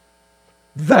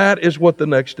 That is what the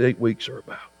next 8 weeks are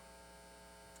about.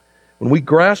 When we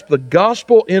grasp the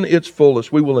gospel in its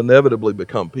fullest, we will inevitably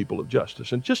become people of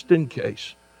justice. And just in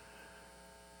case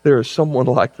there is someone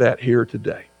like that here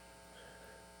today,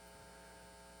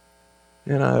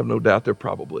 And I have no doubt there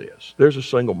probably is. There's a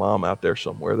single mom out there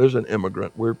somewhere. There's an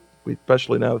immigrant. We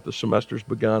especially now that the semester's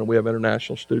begun, we have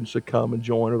international students that come and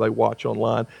join or they watch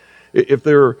online. If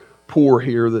there are poor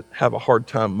here that have a hard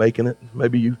time making it,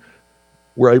 maybe you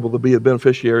were able to be a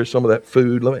beneficiary of some of that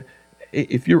food.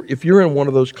 If you're in one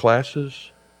of those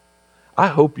classes, I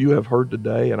hope you have heard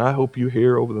today, and I hope you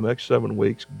hear over the next 7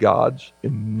 weeks, God's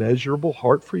immeasurable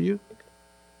heart for you.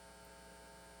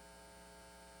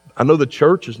 I know the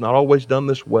church has not always done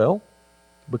this well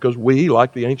because we,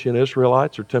 like the ancient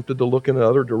Israelites, are tempted to look in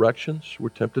other directions. We're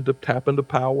tempted to tap into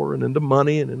power and into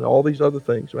money and into all these other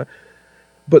things. Right?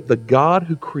 But the God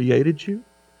who created you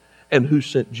and who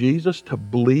sent Jesus to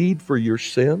bleed for your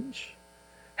sins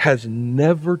has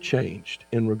never changed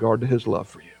in regard to His love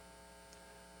for you.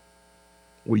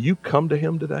 Will you come to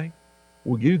Him today?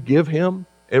 Will you give Him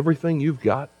everything you've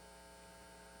got?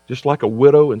 Just like a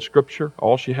widow in Scripture,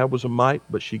 all she had was a mite,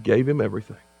 but she gave Him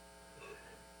everything.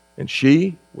 And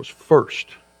she was first.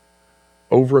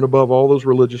 Over and above all those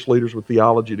religious leaders with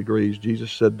theology degrees, Jesus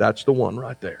said, that's the one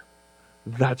right there.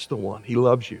 That's the one. He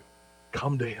loves you.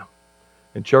 Come to Him.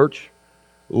 And church,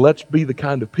 let's be the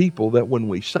kind of people that when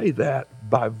we say that,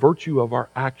 by virtue of our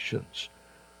actions,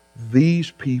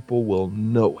 these people will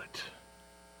know it.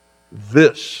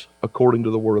 This, according to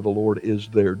the word of the Lord, is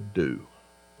their due.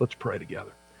 Let's pray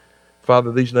together.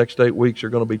 Father, these next 8 weeks are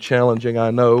going to be challenging,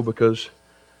 I know, because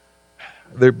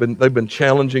they've been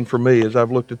challenging for me as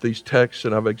I've looked at these texts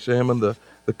and I've examined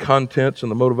the contents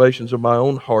and the motivations of my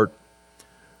own heart.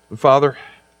 And Father,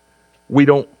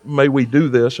 may we do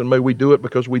this, and may we do it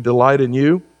because we delight in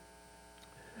You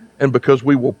and because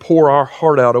we will pour our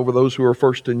heart out over those who are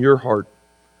first in Your heart.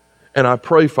 And I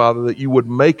pray, Father, that You would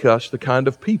make us the kind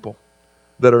of people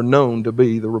that are known to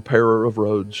be the repairer of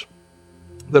roads,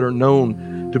 that are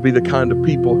known to be the kind of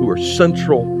people who are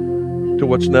central to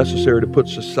what's necessary to put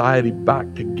society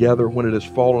back together when it has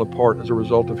fallen apart as a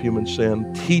result of human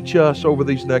sin. Teach us over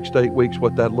these next 8 weeks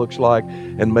what that looks like,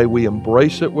 and may we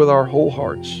embrace it with our whole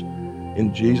hearts.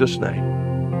 In Jesus' name,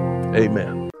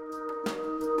 amen.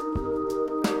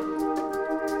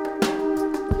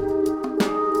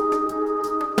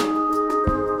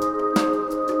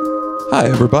 Hi,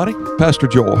 everybody. Pastor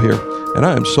Joel here, and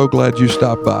I am so glad you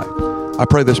stopped by. I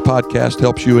pray this podcast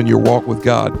helps you in your walk with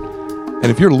God. And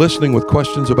if you're listening with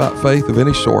questions about faith of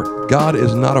any sort, God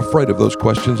is not afraid of those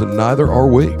questions, and neither are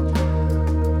we.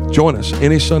 Join us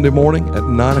any Sunday morning at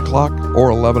 9 o'clock or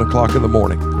 11 o'clock in the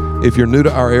morning. If you're new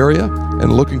to our area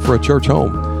and looking for a church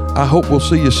home, I hope we'll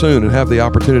see you soon and have the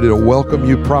opportunity to welcome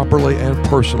you properly and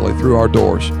personally through our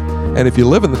doors. And if you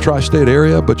live in the tri-state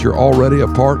area, but you're already a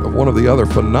part of one of the other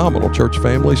phenomenal church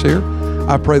families here,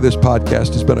 I pray this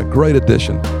podcast has been a great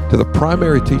addition to the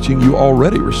primary teaching you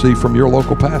already receive from your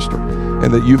local pastor,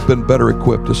 and that you've been better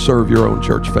equipped to serve your own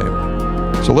church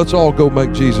family. So let's all go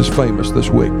make Jesus famous this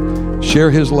week. Share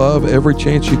His love every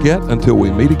chance you get until we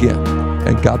meet again,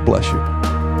 and God bless you.